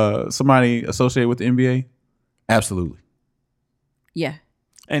 that's somebody associated with the NBA, absolutely. Yeah.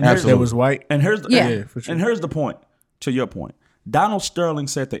 And Absolutely. That was white. And here's the, Yeah. For sure. And here's the point. To your point, Donald Sterling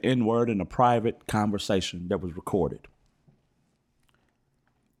said the N-word in a private conversation that was recorded.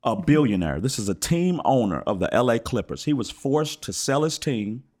 A billionaire. This is a team owner of the LA Clippers. He was forced to sell his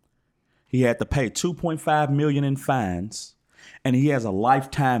team. He had to pay $2.5 million in fines, and he has a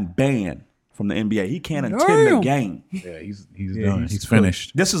lifetime ban from the NBA. He can't attend the game. Yeah, he's done. He's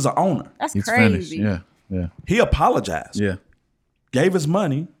finished. This is the owner. That's He's crazy. finished. Yeah. He apologized. Yeah. Gave his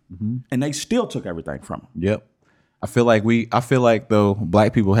money, and they still took everything from him. Yep. I feel like though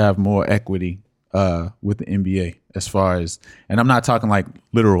black people have more equity with the NBA as far as, and I'm not talking like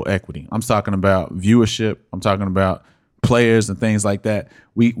literal equity. I'm talking about viewership. I'm talking about players and things like that.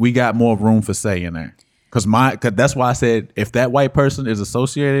 We got more room for say in there. Cause that's why I said if that white person is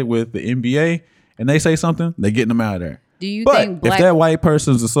associated with the NBA and they say something, they're getting them out of there. Do you But think if that white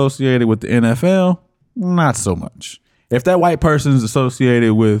person is associated with the NFL, not so much. If that white person is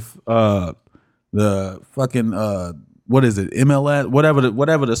associated with the fucking what is it, MLS,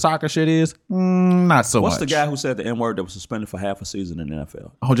 whatever the soccer shit is, not so much. What's the guy who said the N-word that was suspended for half a season in the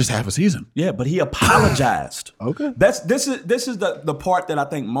NFL? Oh, just half a season. Yeah, but he apologized. Okay. This is the part that I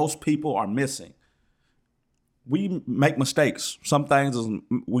think most people are missing. We make mistakes. Some things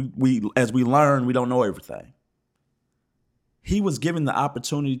we as we learn, we don't know everything. He was given the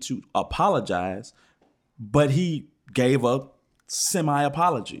opportunity to apologize, but he gave a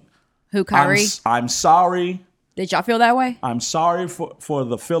semi-apology. Who, Kyrie? I'm sorry. Did y'all feel that way? I'm sorry for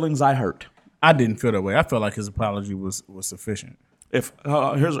the feelings I hurt. I didn't feel that way. I felt like his apology was sufficient. If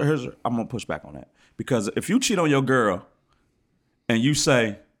here's I'm gonna push back on that, because if you cheat on your girl and you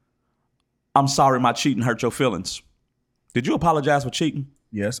say, "I'm sorry, my cheating hurt your feelings," did you apologize for cheating?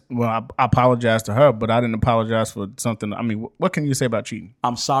 Yes. Well, I apologized to her, but I didn't apologize for something. I mean, what can you say about cheating?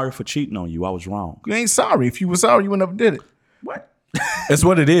 I'm sorry for cheating on you. I was wrong. You ain't sorry. If you were sorry, you would never did it. What? That's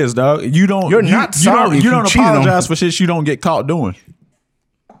what it is, dog. You're not sorry if You you don't cheated on apologize me. for shit you don't get caught doing.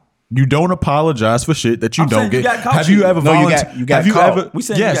 You don't apologize for shit that you I'm don't saying you get. got caught Have you cheating. ever No, you volunteered? got Have you caught. ever? We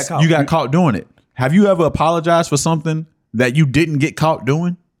said you Yes, got caught. you got caught doing it. Have you ever apologized for something that you didn't get caught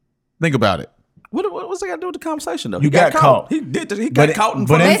doing? Think about it. What's that got to do with the conversation though? You got caught. He did. He But got caught in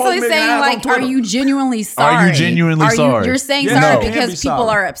but front of it- 4 Basically million saying eyes on like, are Twitter. you genuinely sorry? Are you genuinely sorry? You're saying Yeah, sorry no. Can because be people sorry.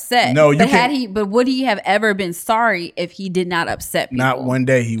 are upset. No, you but can- but would he have ever been sorry if he did not upset people? Not one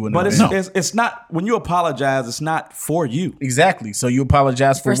day he wouldn't. But have it's, been. it's not when you apologize. It's not for you. Exactly. So you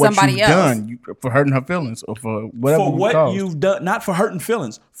apologize for For what somebody you've else. done, for hurting her feelings, or for whatever. For you what caused. you've done, not for hurting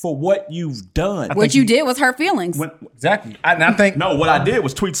feelings. For what you've done. What think you he- did was hurt feelings. Exactly. And I think No, what I did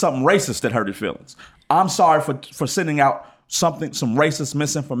was tweet something racist that hurted feelings. I'm sorry for sending out some racist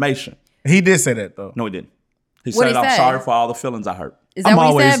misinformation. he did say that though. No, he didn't. He What'd said, he I'm say? sorry for all the feelings I hurt. Is that I'm what he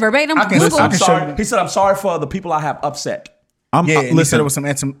always- said verbatim? I can- Google. I I'm can show sorry. you. He said, I'm sorry for the people I have upset. I'm Yeah, and he listen. said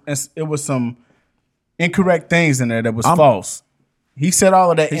it was some incorrect things in there that was false. He said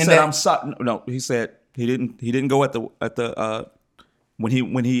all of that. He and said, that, I'm sorry. No, he said he didn't go at the when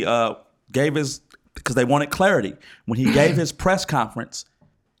he gave his, because they wanted clarity. When he gave his press conference,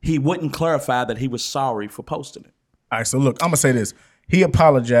 he wouldn't clarify that he was sorry for posting it. All right, so look, I'm gonna say this. He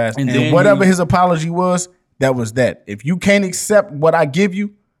apologized, And and, then whatever he- his apology was, that was that. If you can't accept what I give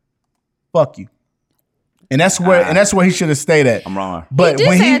you, fuck you. And that's where he should have stayed at. I'm wrong. But he did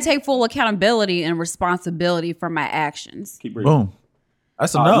when say he I take full accountability and responsibility for my actions. Keep reading. Boom.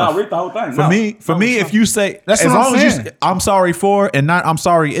 That's No, enough. read the whole thing. For me, if you say That's as what I'm long as you saying. say, I'm sorry for and not I'm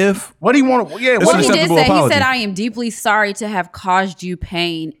sorry if. what do you want? Yeah, It's what an do He you, did acceptable say, he apology. said, I am deeply sorry to have caused you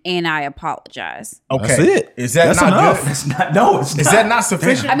pain and I apologize. okay. That's it. Is that That's not enough. good? It's not. No, it's Is not. that not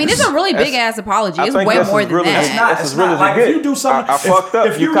sufficient? I mean, it's a really big ass apology. I It's think way that's more as than real as- that. not. That's It's as real not. as you Like, get. if you do something- I fucked up.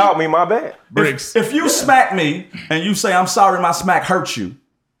 if You you- caught me. My bad. If you smack me and you say I'm sorry, my smack hurt you.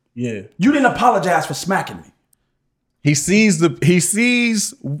 yeah. You didn't apologize for smacking me. He sees the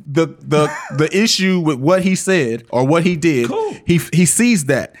issue with what he said or what he did. Cool. He sees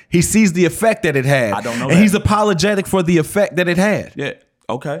that. He sees the effect that it had. I don't know And that. he's apologetic for the effect that it had. Yeah.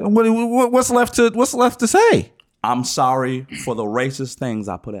 Okay. What's left to say? I'm sorry for the racist things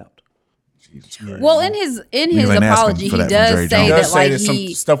I put out. Well, in his ain't asking apology, for he that from Jerry does say Jones. He that does say like that some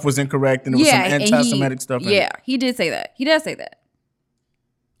he stuff was incorrect and there was some and anti-Semitic stuff. in it. Yeah, he did say that. He does say that.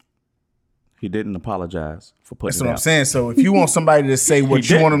 He didn't apologize for putting That's it what out. I'm saying. So if you want somebody to say what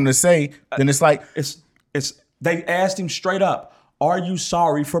He you want didn't. them to say, then it's like, It's they asked him straight up, "Are you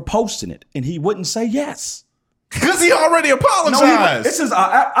sorry for posting it?" And he wouldn't say yes. Because he already No, apologized. this is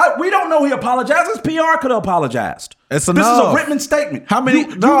we don't know he apologized. His PR could have apologized. It's This enough. is a written statement. How many-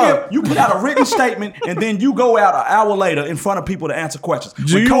 You put out a written statement and then you go out an hour later in front of people to answer questions.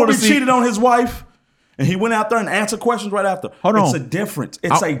 Do When you Kobe wanna see- cheated on his wife and he went out there and answered questions right after. Hold on. It's a difference.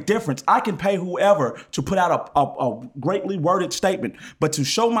 It's a difference. I can pay whoever to put out a greatly worded statement, but to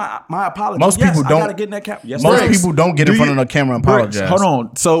show my apology, Most yes, people I don't- gotta get in that camera. Yes, most Briggs. people don't get in front of the camera and Bricks, apologize. hold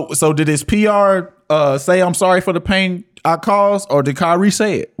on. So did his PR say I'm sorry for the pain I caused, or did Kyrie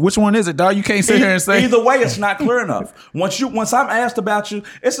say it? Which one is it, dog? You can't sit here and say either way. It's not clear enough. Once I'm asked about you,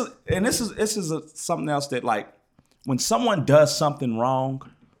 this is something else that, like, when someone does something wrong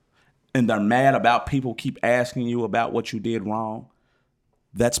and they're mad about people keep asking you about what you did wrong,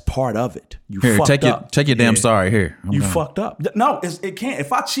 that's part of it. You here, fucked up. take your damn sorry here. You fucked up. No, it can't.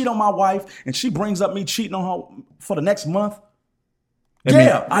 If I cheat on my wife and she brings up me cheating on her for the next month,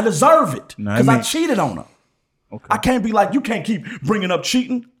 I deserve it because I cheated on her. Okay. I can't be like, you can't keep bringing up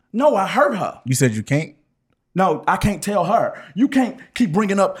cheating. No, I hurt her. You said you can't? No, I can't tell her. You can't keep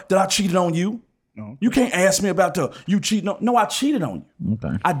bringing up that I cheated on you. No. You can't ask me about you cheating on. No, I cheated on you.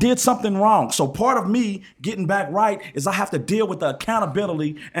 Okay. I did something wrong. So part of me getting back right is I have to deal with the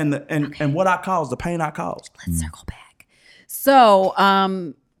accountability and what I caused, the pain I caused. Let's circle back. So,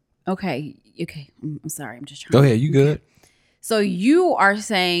 okay. I'm sorry. I'm just trying. Go ahead. You good? So you are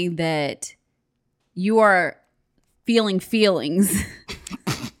saying that you are feeling feelings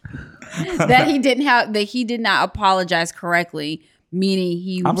that he did not apologize correctly, meaning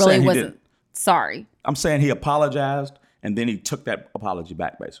he really wasn't sorry. I'm saying he apologized and then he took that apology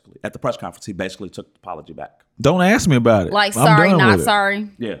back. Basically, at the press conference, he basically took the apology back. Don't ask me about it. Like sorry, not sorry,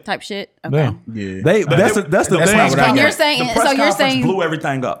 type shit. Okay, yeah. That's the thing. And you're saying, so you're saying blew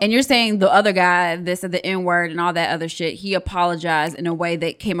everything up. And you're saying the other guy, this said the N word and all that other shit. He apologized in a way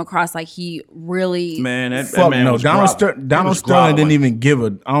that came across like he really that man no. Donald Sterling didn't even give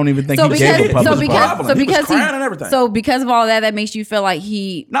a. I don't even think he gave a public apology. So because of all that makes you feel like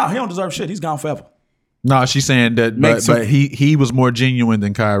he don't deserve shit. He's gone forever. No, she's saying that, but he was more genuine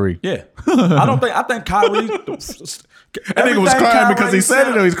than Kyrie. Yeah, I think Kyrie. I think it was crying because he said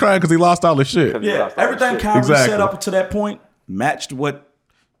it, or he's crying because he lost all his shit. Yeah, everything Kyrie said up to that point matched what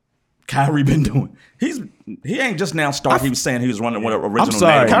Kyrie been doing. He ain't just now started. He was saying he was running with original. I'm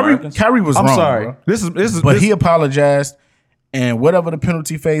sorry, Native Americans. Kyrie was wrong. I'm sorry. Bro. This is. But he apologized. And whatever the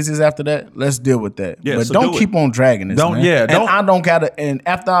penalty phase is after that, let's deal with that. Yeah, but so don't keep on dragging this, man. I don't gotta. And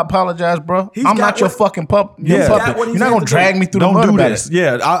after I apologize, bro, I'm not your fucking puppet. You're not gonna drag me through the mud. Don't do this.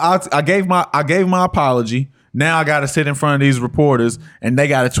 Yeah, I gave my apology. Now I got to sit in front of these reporters and they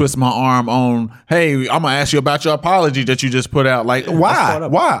got to twist my arm on, hey, I'm going to ask you about your apology that you just put out. Like, why?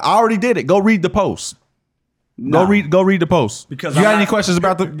 Why? I already did it. Go read the post. Go read the post. Because you got any questions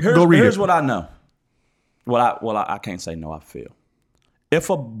about go read it. Here's what I know. I can't say no, I feel. If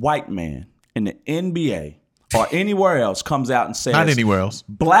a white man in the NBA or anywhere else comes out and says, not anywhere else,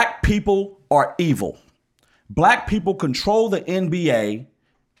 black people are evil, black people control the NBA,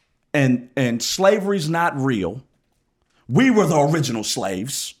 and slavery's not real, we were the original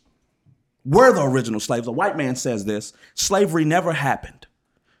slaves. We're the original slaves. A white man says this, slavery never happened.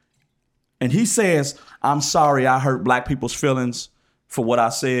 And he says, I'm sorry I hurt black people's feelings for what I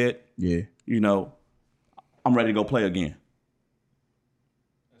said. Yeah. You know, I'm ready to go play again.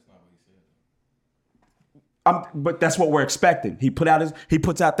 That's not what he said. But that's what we're expecting. He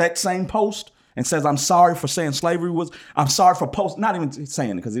puts out that same post and says, I'm sorry for saying slavery was, I'm sorry for not even saying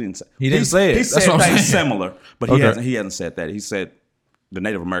it because he didn't say it. He didn't say it. He said things similar, but he hasn't said that. He said the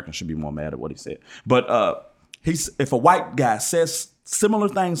Native Americans should be more mad at what he said. But if a white guy says similar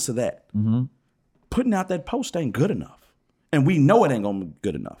things to that, putting out that post ain't good enough. And we know it ain't gonna be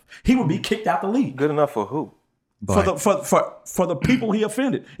good enough. He would be kicked out the league. Good enough for who? For the people he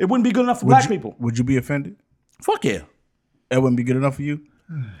offended. It wouldn't be good enough for black people. Would you be offended? Fuck yeah. That wouldn't be good enough for you?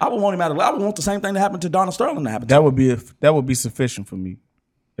 I would want him out of. I would want the same thing to happen to Donald Sterling to happen. That would be sufficient for me.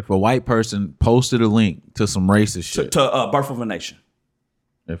 If a white person posted a link to some racist shit to Birth of a Nation.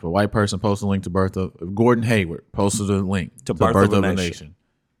 If a white person posted a link to Gordon Hayward posted a link to Birth of a Nation,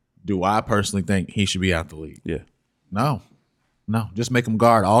 do I personally think he should be out the league? Yeah. No, just make him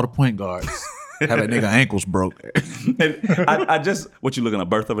guard all the point guards. Have that nigga ankles broke. What you looking at,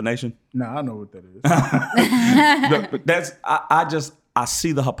 Birth of a Nation? No, I know what that is. I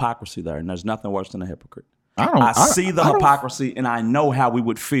see the hypocrisy there, and there's nothing worse than a hypocrite. I see the hypocrisy, and I know how we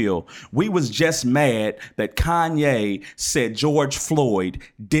would feel. We was just mad that Kanye said George Floyd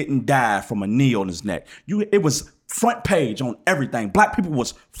didn't die from a knee on his neck. It was front page on everything. Black people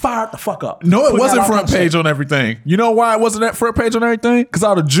was fired the fuck up. No, it wasn't front page on everything. You know why it wasn't that front page on everything? Because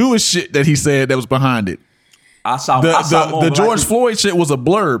all the Jewish shit that he said that was behind it. I saw the George Floyd shit was a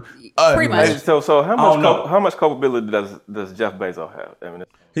blurb. Pretty much. So how much culpability does Jeff Bezos have? I mean,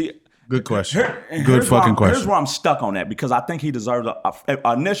 good question. Good fucking question. Here's where I'm stuck on that because I think he deserved.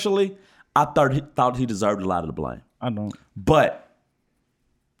 Initially, I thought he deserved a lot of the blame. I don't. But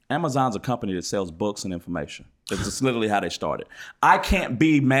Amazon's a company that sells books and information. It's just literally how they started. I can't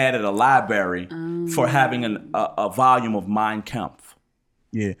be mad at a library for having a volume of Mein Kampf.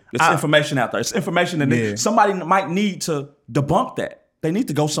 Yeah. It's information out there. It's information that somebody might need to debunk that. They need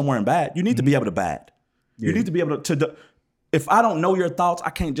to go somewhere and bad. You need to be able to bad. You need to be able to if I don't know your thoughts, I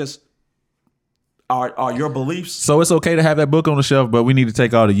can't just are your beliefs. So it's okay to have that book on the shelf, but we need to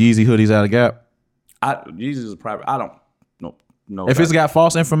take all the Yeezy hoodies out of Gap. Yeezy is a private. I don't know. If it's got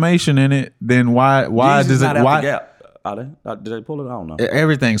false information in it, then why Yeezy's does not it? out Why the Gap? Are they? Did they pull it? I don't know.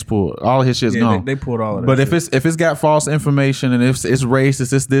 Everything's pulled. All his shit's gone. They pulled all of that. But shit. if it's got false information and if it's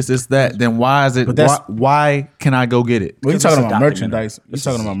racist, it's this, it's that, then why is it? Why can I go get it? Well, you're Because talking it's a about documentary. merchandise. You're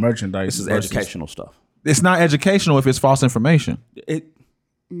talking about merchandise. This is versus- educational stuff. It's not educational if it's false information. It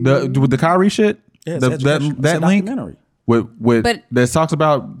With the Kyrie shit, yeah, it's educational. It's that a link documentary. with But- that talks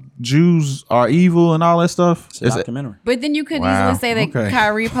about Jews are evil and all that stuff. It's a documentary. But then you could Wow. easily say that Okay.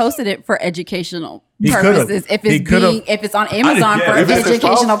 Kyrie posted it for educational He could've. purposes. If He it's could've. if it's on Amazon yeah, for if it's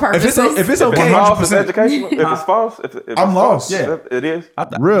educational false- purposes. If it's If okay, it's false, it's 100%. educational. If it's false, if I'm it's false, lost. Yeah. it is.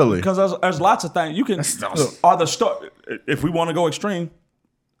 Really? Because there's lots of things you can. Are the story? If we want to go extreme,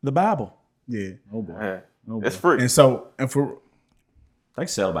 the Bible. Yeah. Yeah. It's free. And so and for They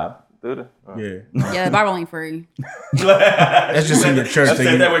sell Bible. Do they? yeah, Yeah, the Bible ain't free. that's just in your church. That's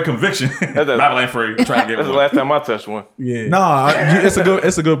That that way conviction. Bible ain't free. Try to get That's the one. last time I touched one. yeah. No,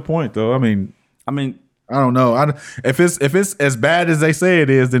 it's a good point though. I mean, I mean, I don't know. If it's as bad as they say it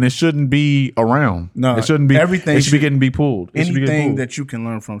is, then it shouldn't be around. No, it shouldn't be. everything It should be should- getting be pulled. It should be getting Anything pulled. that you can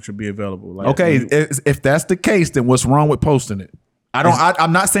learn from should be available. Like, Okay, when you- if that's the case, then what's wrong with posting it?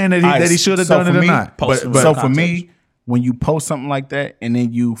 I'm not saying that he should have so done it for or me- not. Post But so context. for me, when you post something like that and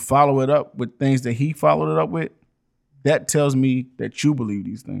then you follow it up with things that he followed it up with, that tells me that you believe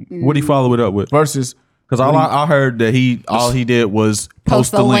these things. what do he follow it up with? Versus Because I heard that all he did was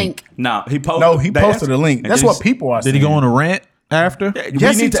post the link. no, he posted. no, he posted a link. That's what people are Did saying. he go on a rant after? Yes, we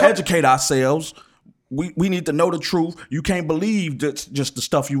he need to told- educate ourselves. We need to know the truth. You can't believe just the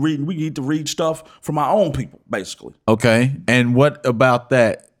stuff you read. We need to read stuff from our own people, basically. Okay, and what about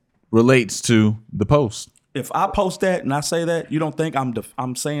that relates to the post? If I post that and I say that, you don't think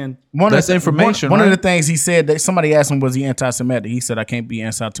I'm saying That's information, One of right? the things he said that somebody asked him, was he anti-Semitic? He said, I can't be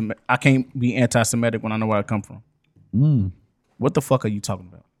anti-Semitic when I know where I come from. What the fuck are you talking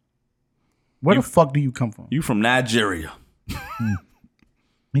about? Where the fuck do you come from? you from Nigeria?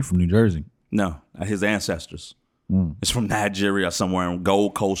 He from New Jersey. No, his ancestors. It's from Nigeria, somewhere in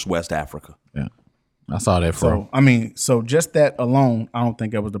Gold Coast, West Africa. Yeah, I saw that from. So I mean, so just that alone, I don't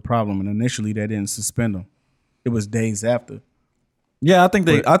think that was the problem. And initially, they didn't suspend him. It was days after. Yeah,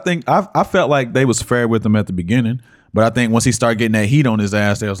 I felt like they was fair with him at the beginning, but I think once he started getting that heat on his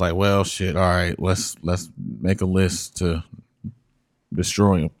ass, they was like, well, shit, all right, let's make a list to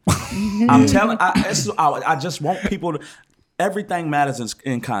destroy him. I'm telling. I just want people to. Everything matters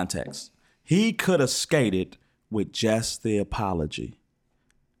in context. He could have skated with just the apology,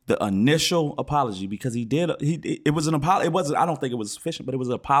 the initial apology, because he did. It was an apology. It wasn't. I don't think it was sufficient, but it was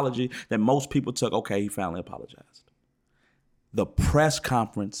an apology that most people took. Okay, he finally apologized. The press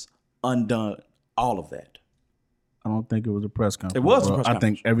conference undone all of that. I don't think it was a press conference. It was a bro. press I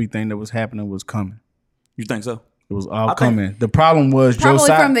conference. think everything that was happening was coming. You think so? It was all think- coming. The problem was Probably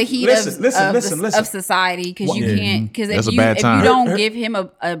Josiah. from the heat Listen. of society, because you can't, because That's if a bad you time. don't give him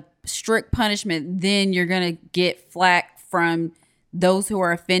a strict punishment, then you're gonna get flack from those who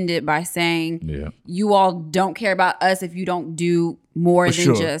are offended by saying, Yeah. you all don't care about us if you don't do more than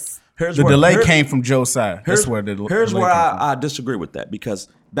sure. just. Here's The where- delay here- came from Josiah. That's where the Here's delay where came from. I disagree with that, because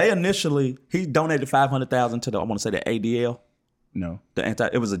they initially he donated $500,000 to the, I want to say, the ADL. No.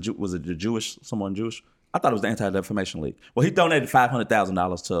 It was the Jewish, someone Jewish? I thought it was the Anti-Defamation League. Well, he donated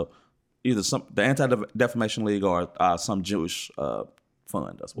 $500,000 to either the Anti-Defamation League or some Jewish fund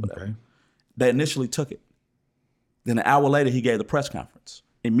or whatever. Okay. They initially took it. Then an hour later, he gave the press conference.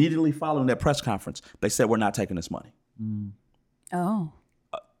 Immediately following that press conference, they said, we're not taking this money. Oh,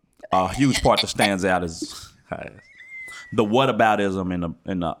 A huge part that stands out is the whataboutism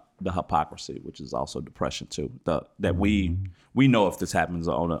and the hypocrisy, which is also depression too. That we know if this happens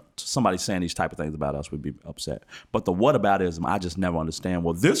somebody saying these type of things about us, we'd be upset. But the whataboutism, I just never understand.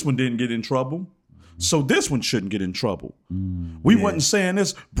 Well, this one didn't get in trouble, so this one shouldn't get in trouble. We wasn't saying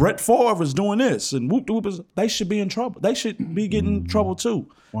this. Brett Favre is doing this, and whoop whoop is. They should be in trouble. They should be getting in trouble too.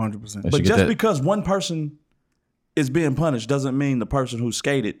 100%. But just because one person is being punished doesn't mean the person who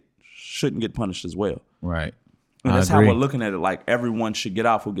skated shouldn't get punished as well. Right. And I that's how agree. we're looking at it. Like everyone should get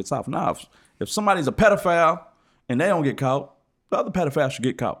off who gets off. Now, if somebody's a pedophile and they don't get caught, the other pedophile should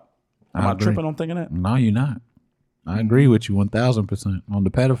get caught. Am I agree. tripping on thinking that? No, you're not. I agree with you 1,000% on the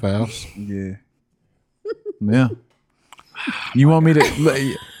pedophiles. Yeah. Yeah. You want me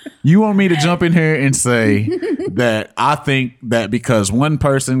to? You want me to jump in here and say that I think that because one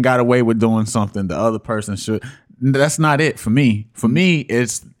person got away with doing something, the other person should. That's not it for me. For me,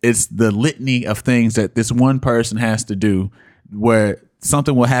 it's the litany of things that this one person has to do where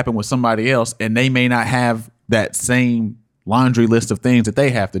something will happen with somebody else and they may not have that same laundry list of things that they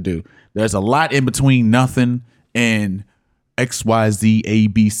have to do. There's a lot in between nothing and XYZ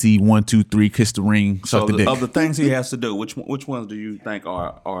ABC 1 2 3 kiss the ring, suck the dick. Of the things he has to do, which ones do you think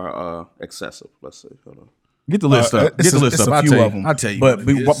are excessive? Let's see. Hold on. Get the list up. Get the list up. A few of them. I'll tell you. But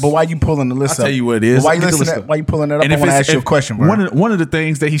why you pulling the list up? I'll tell you what it is. Why you pulling that up? And I want to ask you a question, bro. One of the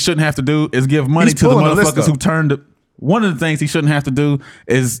things that he shouldn't have to do is give money He's to the pulling the list motherfuckers up. who turned. One of the things he shouldn't have to do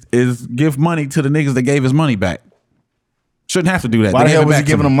is give money to the niggas that gave his money back. Shouldn't have to do that. Why They the gave hell it was he back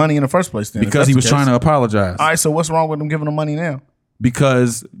to giving him them money in the first place then? because he was trying to apologize. All right, so what's wrong with them giving them money now?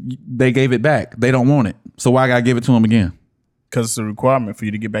 Because they gave it back. They don't want it. So why I gotta give it to them again? Because it's a requirement for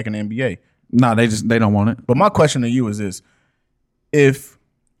you to get back in the NBA. Nah, they don't want it. But my question to you is this. If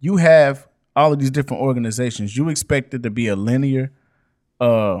you have all of these different organizations, you expect it to be a linear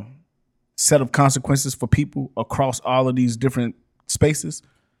set of consequences for people across all of these different spaces?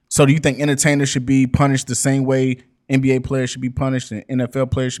 So do you think entertainers should be punished the same way NBA players should be punished and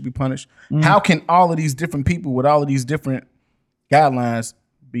NFL players should be punished? How can all of these different people with all of these different guidelines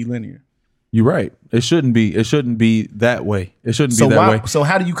be linear? You're right. It shouldn't be. It shouldn't be that way. It shouldn't be that way. So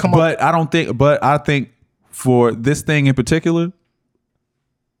how do you come up? But I don't think. But I think for this thing in particular,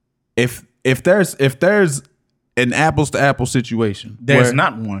 if there's an apples to apples situation, There's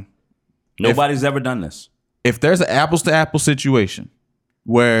not one. Nobody's ever done this. If there's an apples to apples situation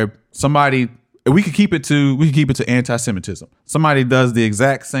where somebody, we could keep it to anti-Semitism. Somebody does the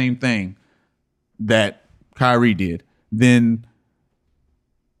exact same thing that Kyrie did, then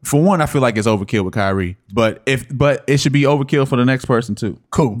for one, I feel like it's overkill with Kyrie. But it should be overkill for the next person too.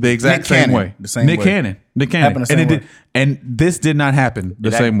 Cool. The exact Nick same Cannon, way. the same Nick way. Cannon. Happened the same way. And this did not happen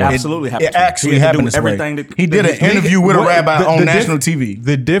the same way. Absolutely happened. It actually happened this way. He did an interview with a rabbi on national TV.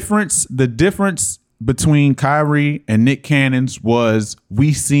 The difference between Kyrie and Nick Cannon's was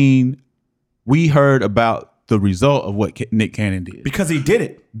we heard about the result of what Nick Cannon did. Because he did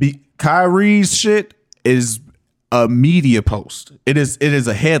it. Kyrie's shit is a media post. It is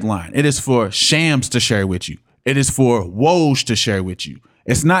a headline. It is for Shams to share with you. It is for Woj to share with you.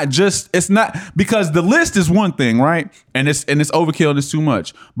 It's not because the list is one thing, right? And it's overkill and it's too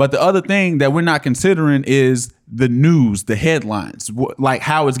much. But the other thing that we're not considering is the news, the headlines, like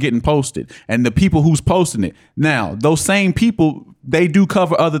how it's getting posted and the people who's posting it. Now, those same people, they do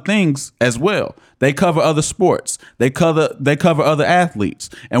cover other things as well. They cover other sports. They cover other athletes,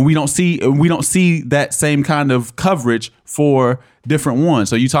 and we don't see that same kind of coverage for different ones.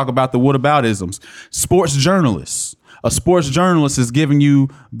 So you talk about the whataboutisms. Sports journalists. A sports journalist is giving you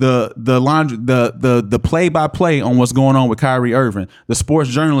the play-by-play on what's going on with Kyrie Irving. The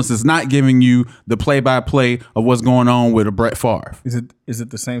sports journalist is not giving you the play-by-play of what's going on with a Brett Favre. Is it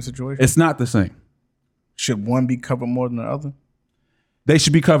the same situation? It's not the same. Should one be covered more than the other? They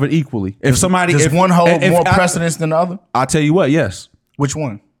should be covered equally. Does one hold more precedence than the other? I'll tell you what, yes. Which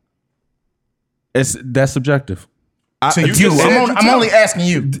one? That's subjective. To you. I'm only asking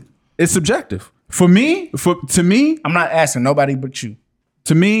you. It's subjective. To me, I'm not asking nobody but you.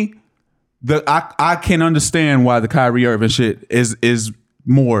 To me, I can understand why the Kyrie Irving shit is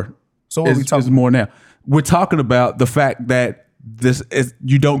more. So what are we talking is more now? We're talking about the fact that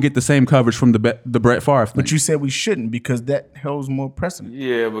you don't get the same coverage from the Brett Favre thing. But you said we shouldn't because that holds more precedent.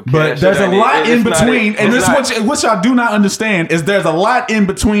 Yeah, but there's a lot in between, and this what y'all do not understand is there's a lot in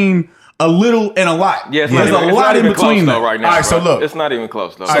between a little and a lot. Yeah, there's a lot in between though right now. All right, so look, it's not even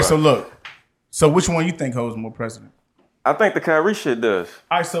close though. All right, so look. So which one you think holds more precedent? I think the Kyrie shit does.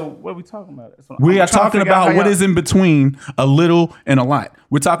 All right, so what are we talking about? We are talking about what is in between a little and a lot.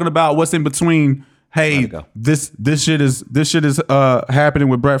 We're talking about what's in between. Hey, this shit is happening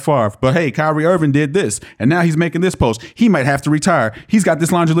with Brett Favre, but hey, Kyrie Irving did this, and now he's making this post. He might have to retire. He's got this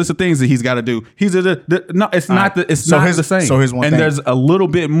laundry list of things that he's got to do. It's not the same. So here's one thing. And there's a little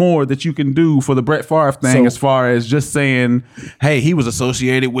bit more that you can do for the Brett Favre thing, as far as just saying, hey, he was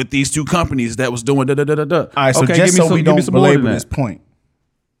associated with these two companies that was doing da da da da da. All right, so just so we don't belabor this point,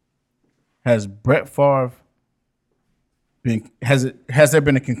 has Brett Favre has there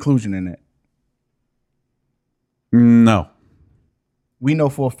been a conclusion in that? No. We know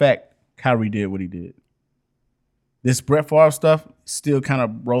for a fact Kyrie did what he did. This Brett Favre stuff still kind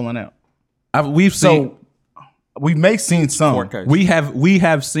of rolling out. We may seen some. We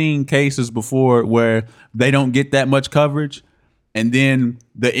have seen cases before where they don't get that much coverage, and then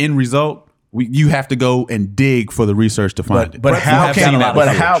the end result You have to go and dig for the research to find it. But how can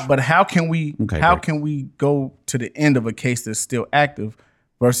Okay, we go to the end of a case that's still active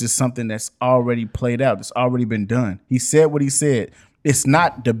versus something that's already played out, that's already been done? He said what he said. It's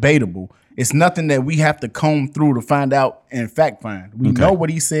not debatable. It's nothing that we have to comb through to find out and fact find. We know what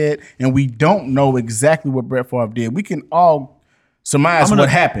he said, and we don't know exactly what Brett Favre did. We can all surmise what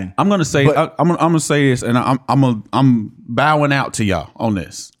happened. I'm gonna say I'm gonna say this, and I'm bowing out to y'all on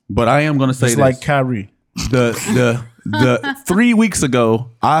this. But I am gonna say just this. like Kyrie. The 3 weeks ago,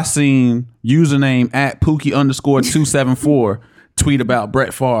 I seen username at Pookie_274 tweet about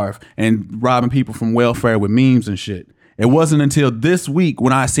Brett Favre and robbing people from welfare with memes and shit. It wasn't until this week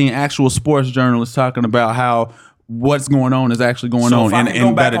when I seen actual sports journalists talking about how what's going on is actually going on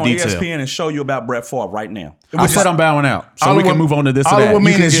in better detail. ESPN and show you about Brett Favre right now. I said I'm bowing out, so we can move on to this. All it would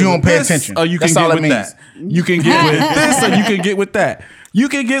mean is you don't pay this, attention. or you can That's get all it with means. that. You can get with this, or you can get with that. You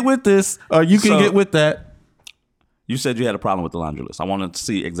can get with this, or you can get with that. You said you had a problem with the laundry list. I want to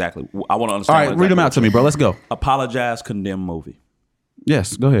see exactly. I want to All understand. right, read them out to me, bro. Let's go. Apologize, condemn movie.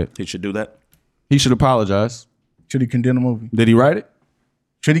 Yes, go ahead. He should do that. He should apologize. Should he condemn the movie? Did he write it?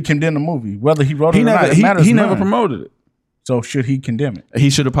 Should he condemn the movie? Whether he wrote it He or never. not, it matters He never none. promoted it. So should he condemn it? He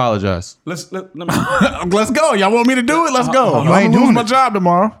should apologize. Let me. Let's go. Y'all want me to do it? Let's go. You ain't lose doing my it. job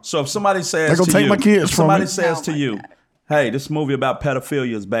tomorrow. So if somebody says They gonna to take you, my kids if from somebody me. says to you, "Hey, this movie about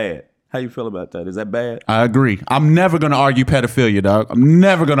pedophilia is bad." How you feel about that? Is that bad? I agree. I'm never gonna argue pedophilia, dog. I'm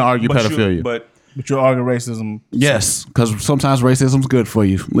never gonna argue pedophilia. But But you argue racism. yes, because sometimes racism's good for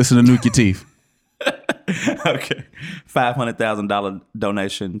you. Listen to Nuke Your Teeth. okay, $500,000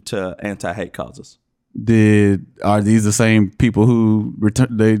 donation to anti-hate causes. Are these the same people who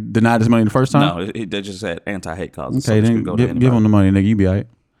they denied this money the first time? No, they just said anti-hate causes. Okay, this then can go to give anybody. them the money, nigga. You be all right.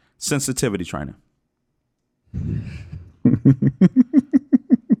 Sensitivity training.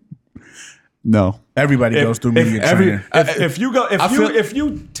 No. Everybody goes through media training. If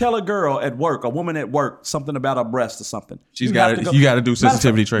you tell a girl at work, a woman at work, something about her breast or something, You got to do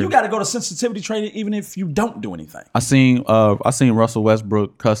sensitivity training. You got to go to sensitivity training even if you don't do anything. I seen Russell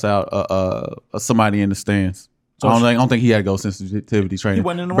Westbrook cuss out somebody in the stands. I don't think he had to go sensitivity training. He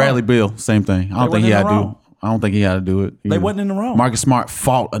wasn't in the Bradley wrong. Beal, same thing. I don't think he had to do. I don't think he had to do it. They wasn't in the wrong. Marcus Smart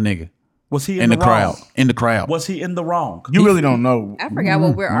fought a nigga Was he in the wrong? crowd. In the crowd. Was he in the wrong? You really don't know. I forgot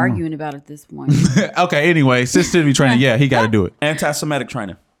what we're arguing about at this point. Okay. Anyway, sensitivity training. Yeah, he got to do it. Anti-Semitic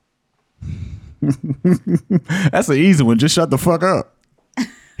training. That's an easy one. Just shut the fuck up.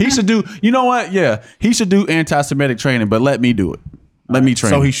 He should do. You know what? Yeah, he should do anti-Semitic training, but let me do it. Let me train.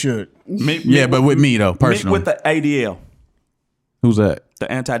 So him. he should. Yeah, but with me though, Meet personally. with the ADL, Who's that? the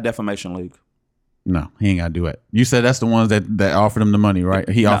Anti-Defamation League. No, he ain't got to do it. You said that's the ones that offered him the money, right?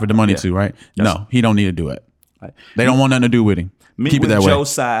 He offered the money to, right? No, he don't need to do it. Right. They don't want nothing to do with him. Meet Keep it with that Joe way.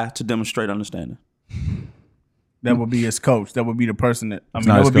 Tsai to demonstrate understanding. That would be his coach. That would be the person that not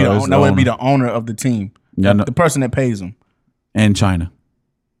that his would be coach, it's that the would be owner. the owner of the team. Yeah, no. The person that pays him. And China.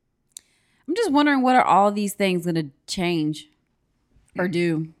 I'm just wondering, what are all these things going to change or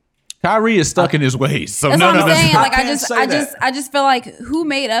do? Kyrie is stuck in his ways. So That's none what of I'm this. saying. Like can't say that. I just feel like, who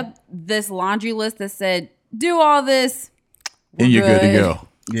made up this laundry list that said, do all this, And you're good to go.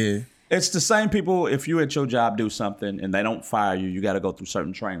 Yeah. It's the same people. If you at your job do something and they don't fire you, you got to go through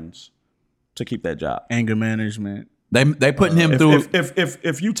certain trainings to keep that job. Anger management. They putting him through.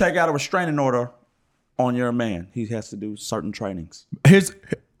 If you take out a restraining order on your man, he has to do certain trainings. Here's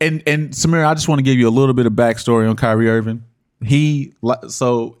and Samir, I just want to give you a little bit of backstory on Kyrie Irving.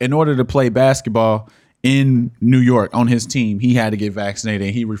 So in order to play basketball in New York on his team, he had to get vaccinated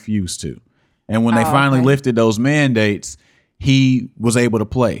and he refused to. And when they finally lifted those mandates, he was able to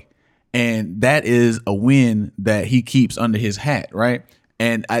play. And that is a win that he keeps under his hat, right?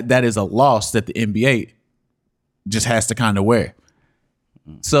 And that is a loss that the NBA just has to kind of wear.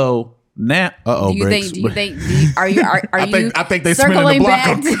 So now, do you Briggs. think, are you I think they spinning the circling block back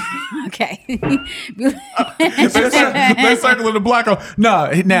on- to- okay. They're circling the block.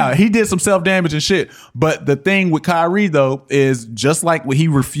 No, now he did some self-damage and shit. But the thing with Kyrie though is just like when he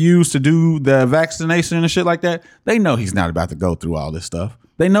refused to do the vaccination and shit like that, they know he's not about to go through all this stuff.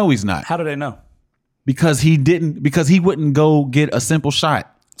 They know he's not How do they know? because he wouldn't go get a simple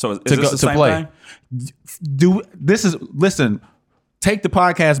shot. So is this the same thing? Listen, take the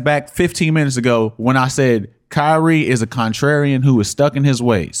podcast back 15 minutes ago when I said Kyrie is a contrarian who is stuck in his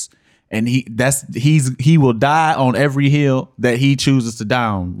ways. And he will die on every hill that he chooses to die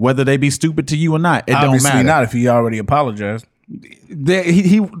on, whether they be stupid to you or not. It Obviously don't matter. not if he already apologized.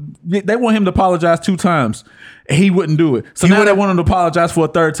 They want him to apologize 2 times. He wouldn't do it. So now they want him to apologize for a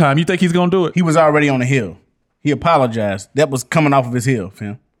 3rd time. You think he's gonna do it? He was already on the hill. He apologized. That was coming off of his hill,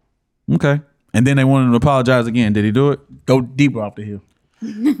 fam. Okay. And then they wanted him to apologize again. Did he do it? Go deeper off the hill.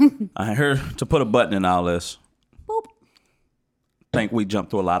 I heard to put a button in all this. Boop. Think we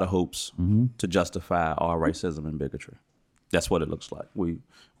jumped through a lot of hoops to justify our racism and bigotry. That's what it looks like.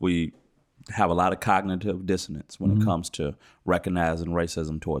 We have a lot of cognitive dissonance when it comes to recognizing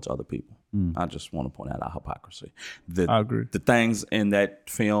racism towards other people. I just want to point out our hypocrisy. I agree. The things in that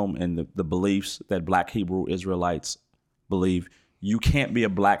film and the beliefs that Black Hebrew Israelites believe, you can't be a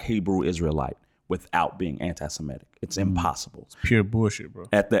Black Hebrew Israelite without being anti-Semitic. It's impossible. It's pure bullshit, bro.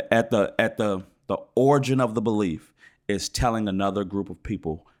 At the origin of the belief is telling another group of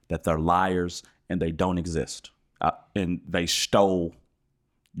people that they're liars and they don't exist, and they stole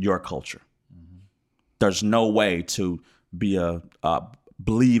your culture. There's no way to be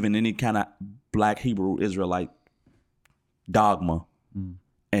believe in any kind of Black Hebrew Israelite dogma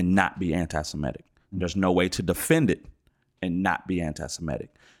and not be anti-Semitic. There's no way to defend it and not be anti-Semitic.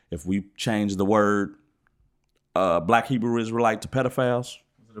 If we change the word Black Hebrew Israelite to pedophiles,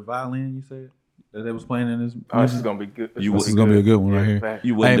 Was it a violin you said that they was playing in this? This is gonna be good. This is gonna be a good one right here.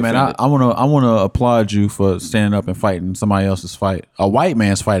 you wouldn't Hey man, defend it. I wanna applaud you for standing up and fighting somebody else's fight, a white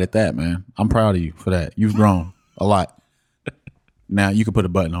man's fight at that. Man, I'm proud of you for that. You've grown a lot. Now you can put a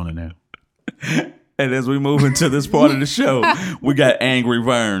button on it now. And as we move into this part of the show, we got Angry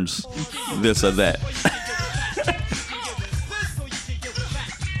Verns, this or that.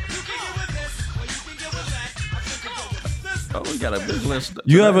 Oh, we got a big list.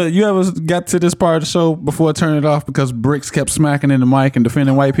 You ever got to this part of the show before I turned it off because Bricks kept smacking in the mic and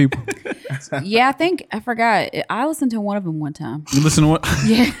defending white people? Yeah, I forgot. I listened to one of them one time. You listen to what?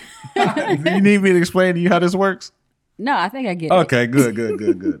 Yeah. You need me to explain to you how this works? No, I think I get it. Okay,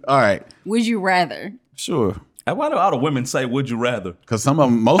 good. All right, Would you rather? sure. And why do all the women say, would you rather? Because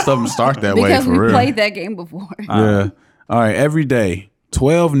most of them start that way Because for we real. played that game before. Yeah. All right. Every day,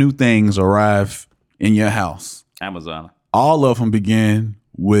 12 new things arrive in your house. Amazon. All of them begin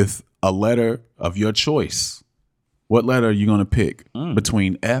with a letter of your choice. What letter are you going to pick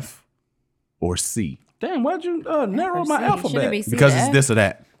between F or C? Damn, why'd you narrow my Should it alphabet? be C Because to it's F? this or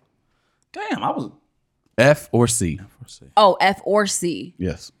that. Damn, I was. F or C? Oh, F or C.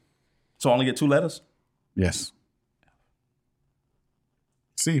 Yes. So I only get 2 letters? Yes.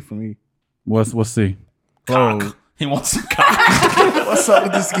 C for me. What's C? Close. He wants a cock. What's up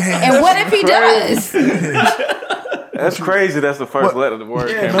with this game? And what if he does? That's crazy. That's the first letter of the word.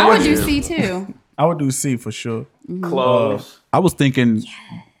 Yeah, came I out. would do C too. I would do C for sure. Close. I was thinking,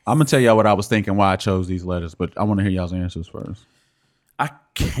 I'm going to tell y'all what I was thinking why I chose these letters, but I want to hear y'all's answers first. I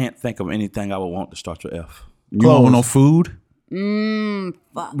can't think of anything I would want to start with F. You don't want no food?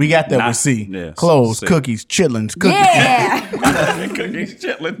 We got that with C. yeah, Clothes, C. cookies, chitlins, cookies. Yeah. Cookies,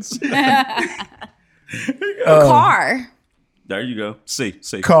 chitlins. Car. There you go. C.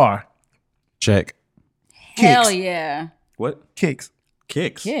 Car, Check. Hell yeah. What? kicks.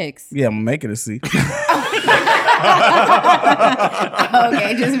 Kicks. Kicks. Yeah, I'm gonna make it a C.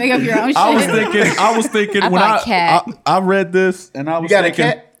 Okay, just make up your own shit. I was thinking I when thought cat. I read this and I was You got a thinking,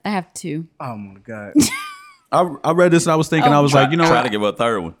 cat? I have 2. Oh my god. I read this and I was thinking, I was like, you know Try what? to give her a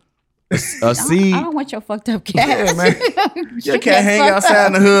third one. A C. I don't want your fucked up cat. Yeah, man. Your cat hang outside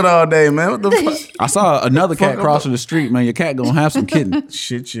in the hood all day, man. What the fuck? I saw another cat crossing the street, man. Your cat gonna have some kittens.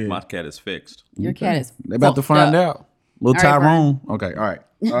 Shit. My cat is fixed. Your cat is. They about to fucked find up. out. Little All right, Tyrone. Okay, all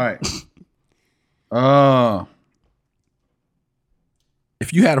right.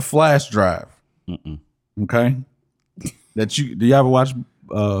 If you had a flash drive, okay, do you ever watch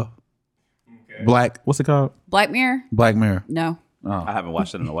what's it called? Black Mirror? Black Mirror. No. I haven't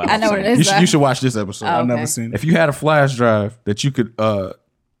watched it in a while. I know what it is. You should watch this episode. Oh. I've Okay. never seen it. If you had a flash drive that you could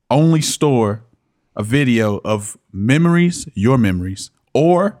only store a video of memories, your memories,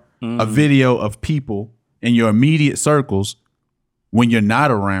 or a video of people in your immediate circles when you're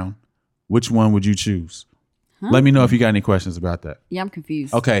not around, which one would you choose? Let me know if you got any questions about that. Yeah, I'm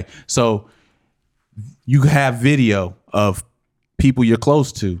confused. Okay, so you have video of people you're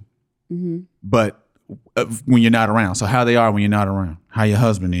close to, but when you're not around. So how they are when you're not around. How your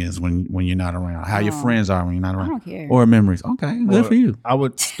husband is when you're not around. How your friends are when you're not around. don't care. Or memories. Okay, good for you. I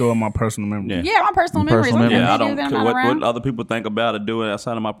would store my personal memory. Yeah, my personal memories. Personal I'm memories. Yeah, I gonna don't do that care I'm not what around. other people think about it. Doing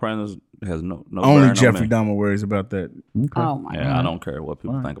outside of my presence has no Only bearing Jeffrey on me. Dahmer worries about that. Oh my Yeah, god. I don't care what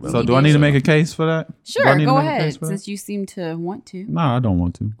people think about So it. do I need to make a case for that? Do I Sure, need to go make a ahead. case for that? Since you seem to want to. No, I don't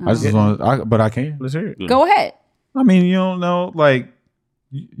want to. I just want but I can. Let's hear it. Go ahead. I mean, you don't know, like,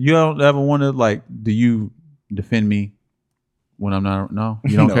 you don't ever want to, like, do you defend me when I'm not? No,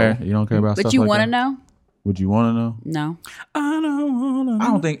 you don't No. care. You don't care about stuff But you like want to that? know? Would you want to know? No. I don't wanna I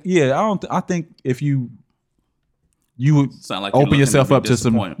don't think. Yeah, I don't. I think if you you would Sound like you're open looking yourself to be up to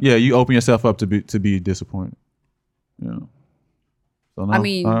some. disappointed. Yeah, you open yourself up to be disappointed. Yeah. So no, I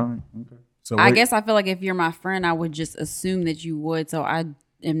mean, all right. Okay. So I wait, guess I feel like if you're my friend, I would just assume that you would. So I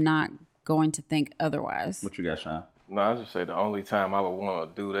am not going to think otherwise. What you got, Shaun? No, I just say the only time I would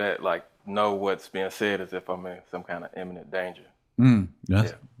want to do that, like know what's being said, is if I'm in some kind of imminent danger.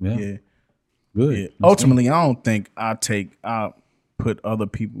 Yeah. yeah. Good. Yeah. Ultimately, I don't think I put other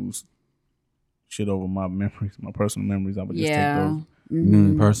people's shit over my memories, my personal memories. I would just take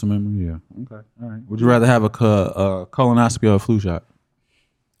those. Personal memory. Yeah. Okay. All right. Would you rather have a colonoscopy or a flu shot?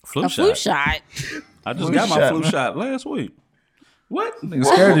 Flu A shot. flu shot. I just got my flu shot last week. What? Nigga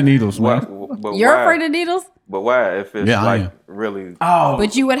scared of needles, man. But You're why? afraid of needles? But why? If it's Yeah, I am. like really, Oh,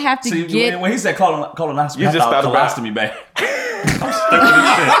 But you would have to see, get. when he said colonoscopy, You I just thought thought about- colostomy bag. I'm stupid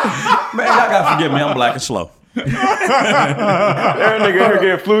as shit. Man, y'all gotta forgive me. I'm black and slow. every nigga here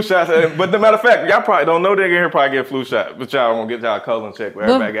getting flu shots. But the matter of fact, y'all probably don't know nigga here probably get flu shot. But y'all gonna get y'all colon checked. Where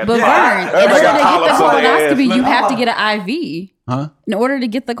But, everybody but got Vern, in everybody order to got get the polyps on their ass. colonoscopy, you Look, have to hold get an IV. Huh? In order to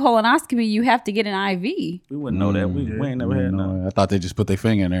get the colonoscopy, you have to get an IV. We wouldn't know that. We ain't never had none. No, I thought they just put their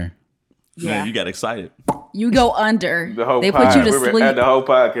finger in there. Man, you got excited. You go under. The whole They put you to sleep. At the whole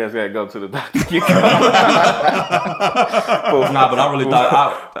podcast, gotta go to the doctor. Nah, but I really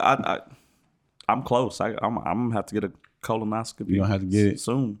thought I'm close. I'm gonna have to get a colonoscopy. You gonna have to get it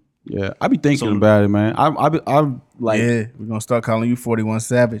soon. Yeah, I be thinking about it, man. I'm like, Yeah, we're gonna start calling you 41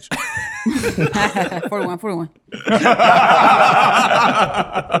 Savage. 41.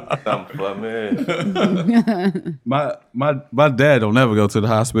 Something for me. my dad don't never go to the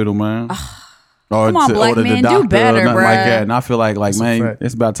hospital, man. Or Come on, to black order the man, do doctor better, or nothing bruh. like that. And I feel like a man, fact.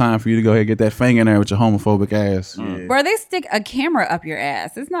 it's about time for you to go ahead and get that finger in there with your homophobic ass. Bro, they stick a camera up your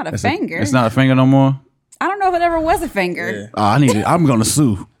ass. It's not a finger. It's not a finger no more. I don't know if it ever was a finger. Oh, I need it. I'm gonna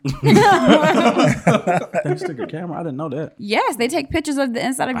sue. They stick a camera. I didn't know that. Yes, they take pictures of the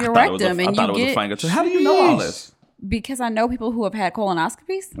inside of your I thought it was rectum, I and thought you it was a get finger too. How do you know all this? because I know people who have had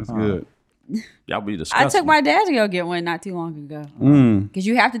colonoscopies. That's good. Y'all be disgusting. I took my dad to go get one not too long ago because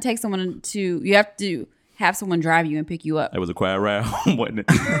you have to take someone to. You have to have someone drive you and pick you up. It was a quiet ride home, wasn't it?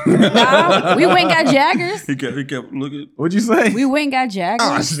 Nah, we went and got Jaggers. he kept looking. What'd you say? We went and got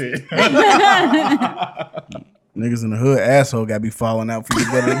Jaggers. Niggas in the hood, asshole, gotta be falling out for you.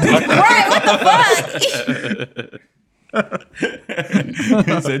 Right? What the fuck? He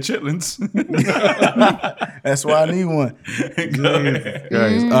said chitlins. That's why I need one.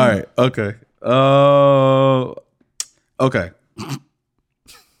 Guys, all right. Okay. Okay.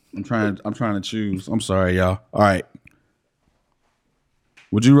 I'm trying to choose. I'm sorry, y'all. All right.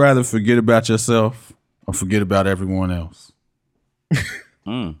 Would you rather forget about yourself or forget about everyone else?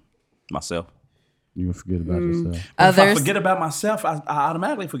 Myself. You would forget about yourself. If I Others. forget about myself, I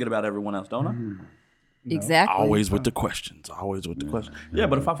automatically forget about everyone else, don't I? Exactly. Always with the questions. Always with the questions. Yeah,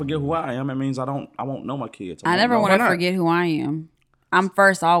 but if I forget who I am, it means I won't know my kids. I never won't want know. to forget who I am. I'm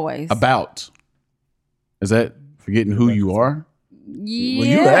first always. About. Is that forgetting who you are? Yeah. Well,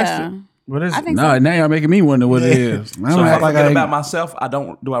 you asked it. What is I it? think No, now y'all making me wonder what it is. I So don't if I act like forget I about myself,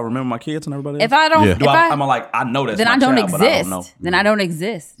 do I remember my kids and everybody else? if I don't, Yeah. if Do I, I'm like, I know that's then my I don't child, but I don't know. exist. Then I don't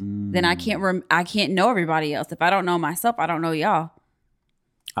exist. Then I can't. I can't know everybody else. If I don't know myself, I don't know y'all.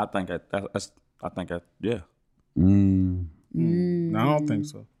 I think yeah. No, I don't think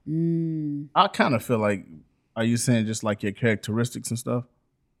so. I kind of feel like, are you saying just like your characteristics and stuff?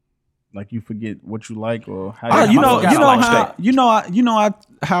 Like you forget what you like or how Oh, you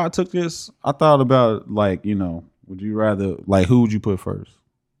how I took this. I thought about like, would you rather like who would you put first?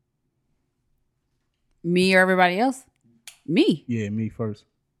 Me or everybody else? Me. Yeah, me first.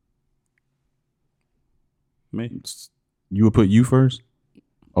 Me. You would put you first?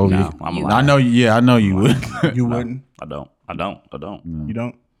 Oh, No, yeah. I'm a I liar. know. Yeah, I know you would. You wouldn't. I don't. You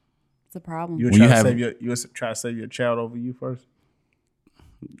don't. It's a problem. You would When try you to have- try to save your child over you first.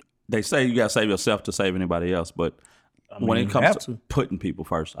 They say you gotta save yourself to save anybody else, but when you it comes have to to. putting people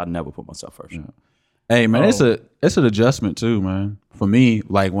first, I never put myself first. Hey man, it's an adjustment too, man. For me,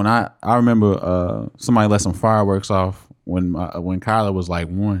 like when I remember somebody let some fireworks off when Kylie was like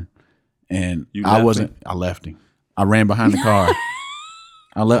 1, and You I left wasn't. I left him. I ran behind the car.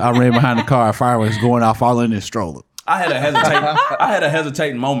 I ran behind the car. Fireworks going off all in his stroller. I had a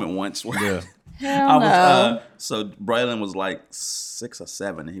hesitating moment once. Where Hell I was no. so Braylon was like 6 or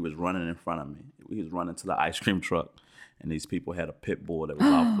 7, and he was running in front of me. He was running to the ice cream truck, and these people had a pit bull that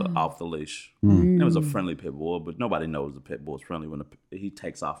was off the leash. And it was a friendly pit bull, but nobody knows the pit bull is friendly when he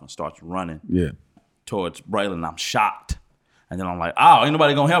takes off and starts running Yeah, towards Braylon. I'm shocked, and then I'm like, oh, ain't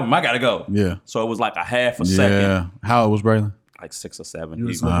nobody gonna help him. I gotta go. yeah, So it was like a half a second. yeah. How old was Braylon? like 6 or 7. You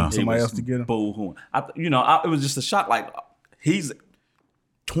was looking for somebody else to get him? Boo-hooing. It was just a shock. Like, he's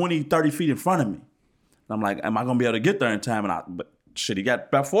 20, 30 feet in front of me. And I'm like, am I going to be able to get there in time? But shit, he got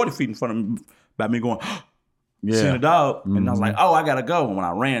about 40 feet in front of me by me going, seeing the dog. And I was like, oh, I got to go. And when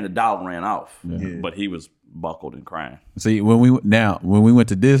I ran, the dog ran off. Yeah. But he was buckled and crying. See, when we went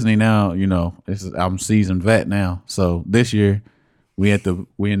to Disney now, I'm seasoned vet now. So this year we at the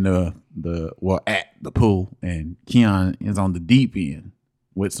pool, and Keon is on the deep end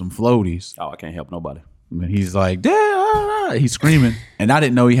with some floaties. Oh, I can't help nobody. And he's like, Dad, he's screaming. And I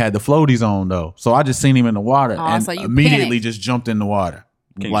didn't know he had the floaties on though. So I just seen him in the water and so you immediately panicked. just jumped in the water.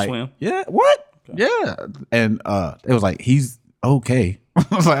 Can like, you swim? Yeah. What? Okay. Yeah. And it was like, he's okay. I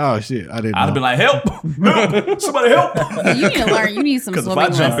was like, oh shit. I'd have been like, help. Help. Somebody help. You need to learn. You need some Because swimming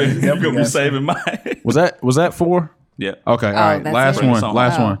if I jump in, lessons. you're going to be saving mine. Was that 4? Yeah. Okay. All right. that's Last it? one.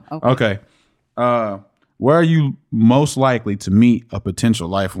 Last Oh, one. Okay. Where are you most likely to meet a potential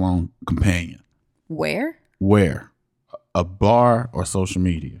lifelong companion? Where? A bar or social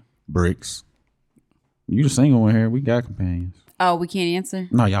media? Bricks. You the single one here. We got companions. Oh, we can't answer?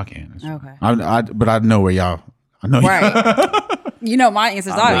 No, y'all can. Okay. But I know where y'all. I know. Right. You know my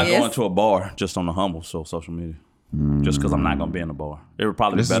answer's I'm not obvious. going to a bar just on the humble, so social media. Just because I'm not going to be in the bar. It would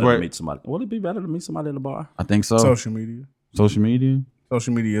probably be This is better where- to meet somebody. Would it be better to meet somebody in the bar? I think so. Social media. Social media.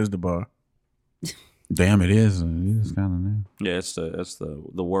 Social media is the bar. Damn, it is. It is kind of new. Yeah, it's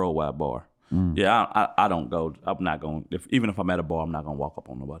the worldwide bar. Yeah, I don't go. I'm not going. Even if I'm at a bar, I'm not going to walk up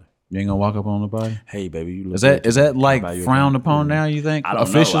on nobody. You ain't gonna walk up on nobody. Hey, baby, you look Is that good today. like Buy you a frowned drink. upon now? You think I don't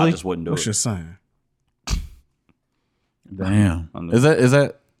officially? know. I just wouldn't do What's it. your sign? Damn. Is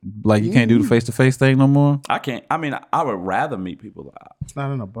that like you can't do the face to face thing no more? I can't. I mean, I would rather meet people. It's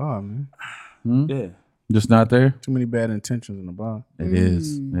not in a bar, man. Yeah. Just not there. Too many bad intentions in the bar. It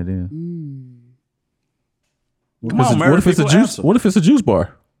is. It is. Come on, What if it's a people, juice? answer. What if it's a juice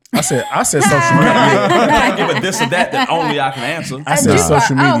bar? I said social media. I can't give a this or that only I can answer. I said Juice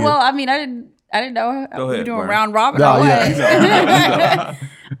social bar. media. Oh well, I mean, I didn't know Go we ahead, doing Brian. round robin. No, or yeah. what?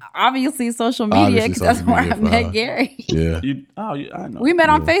 Obviously, social media Obviously because that's social where I media for met her. Gary. Yeah. I know. We met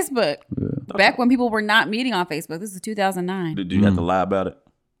on Facebook back when people were not meeting on Facebook. This is 2009. Did you have to lie about it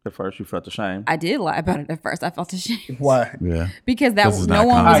at first? You felt ashamed. I did lie about it at first. I felt ashamed Why? Yeah. because This is no not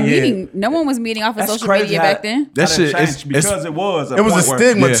one was common. meeting. No one was meeting off of That's social crazy media how- back then. That How shit changed is because it was. It was a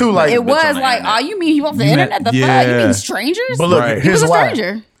stigma Yeah. too. Like, It was on the like, internet. oh, you mean you off the You internet? The fuck? You yeah. mean strangers? but look, Right. He here's was a why.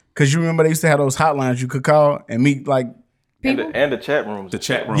 stranger. Because you remember they used to have those hotlines you could call and meet like. And the chat rooms. The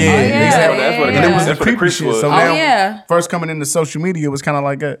chat room. Yeah, exactly. That's what And it was that's the what the creepy creep shit. was. So Oh, now, yeah. first coming into social media was kind of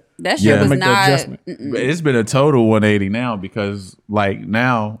like that. That shit Yeah. was Make the not. adjustment. It's been a total 180 now because like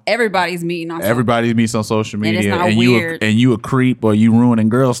now Everybody's meeting on. everybody meets on social And it's media not weird. you a creep or you ruining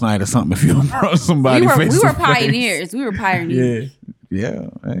girls' night or something if you approach somebody. We face were to face. pioneers. We were pioneers. Yeah, Yeah.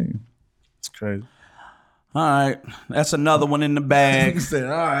 Hey. it's crazy. All right, that's another one in the bag. All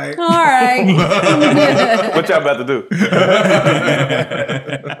right. All right. What y'all about to do?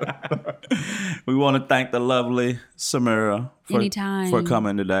 We want to thank the lovely Samira Anytime. for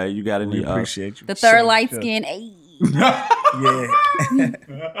coming today. You got any? We appreciate you. The third light skin. Ay. Yeah.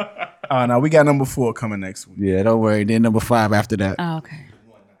 Oh no, we got number 4 coming next week. Yeah, don't worry. Then number 5 after that. Oh, okay.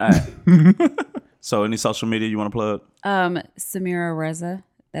 All right. So, any social media you want to plug? Samira Reza.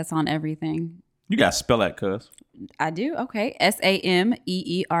 That's on everything. You got to spell that, cuz. I do. Okay.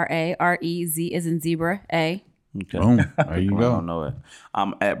 SAMEERAREZ as in zebra. A. Okay. Boom. There you I go. don't know it.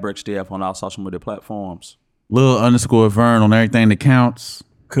 I'm at BricksDF on all social media platforms, Lil_Vern on everything that counts.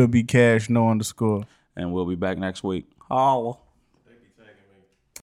 Could be cash, no underscore. and we'll be back next week. Holla.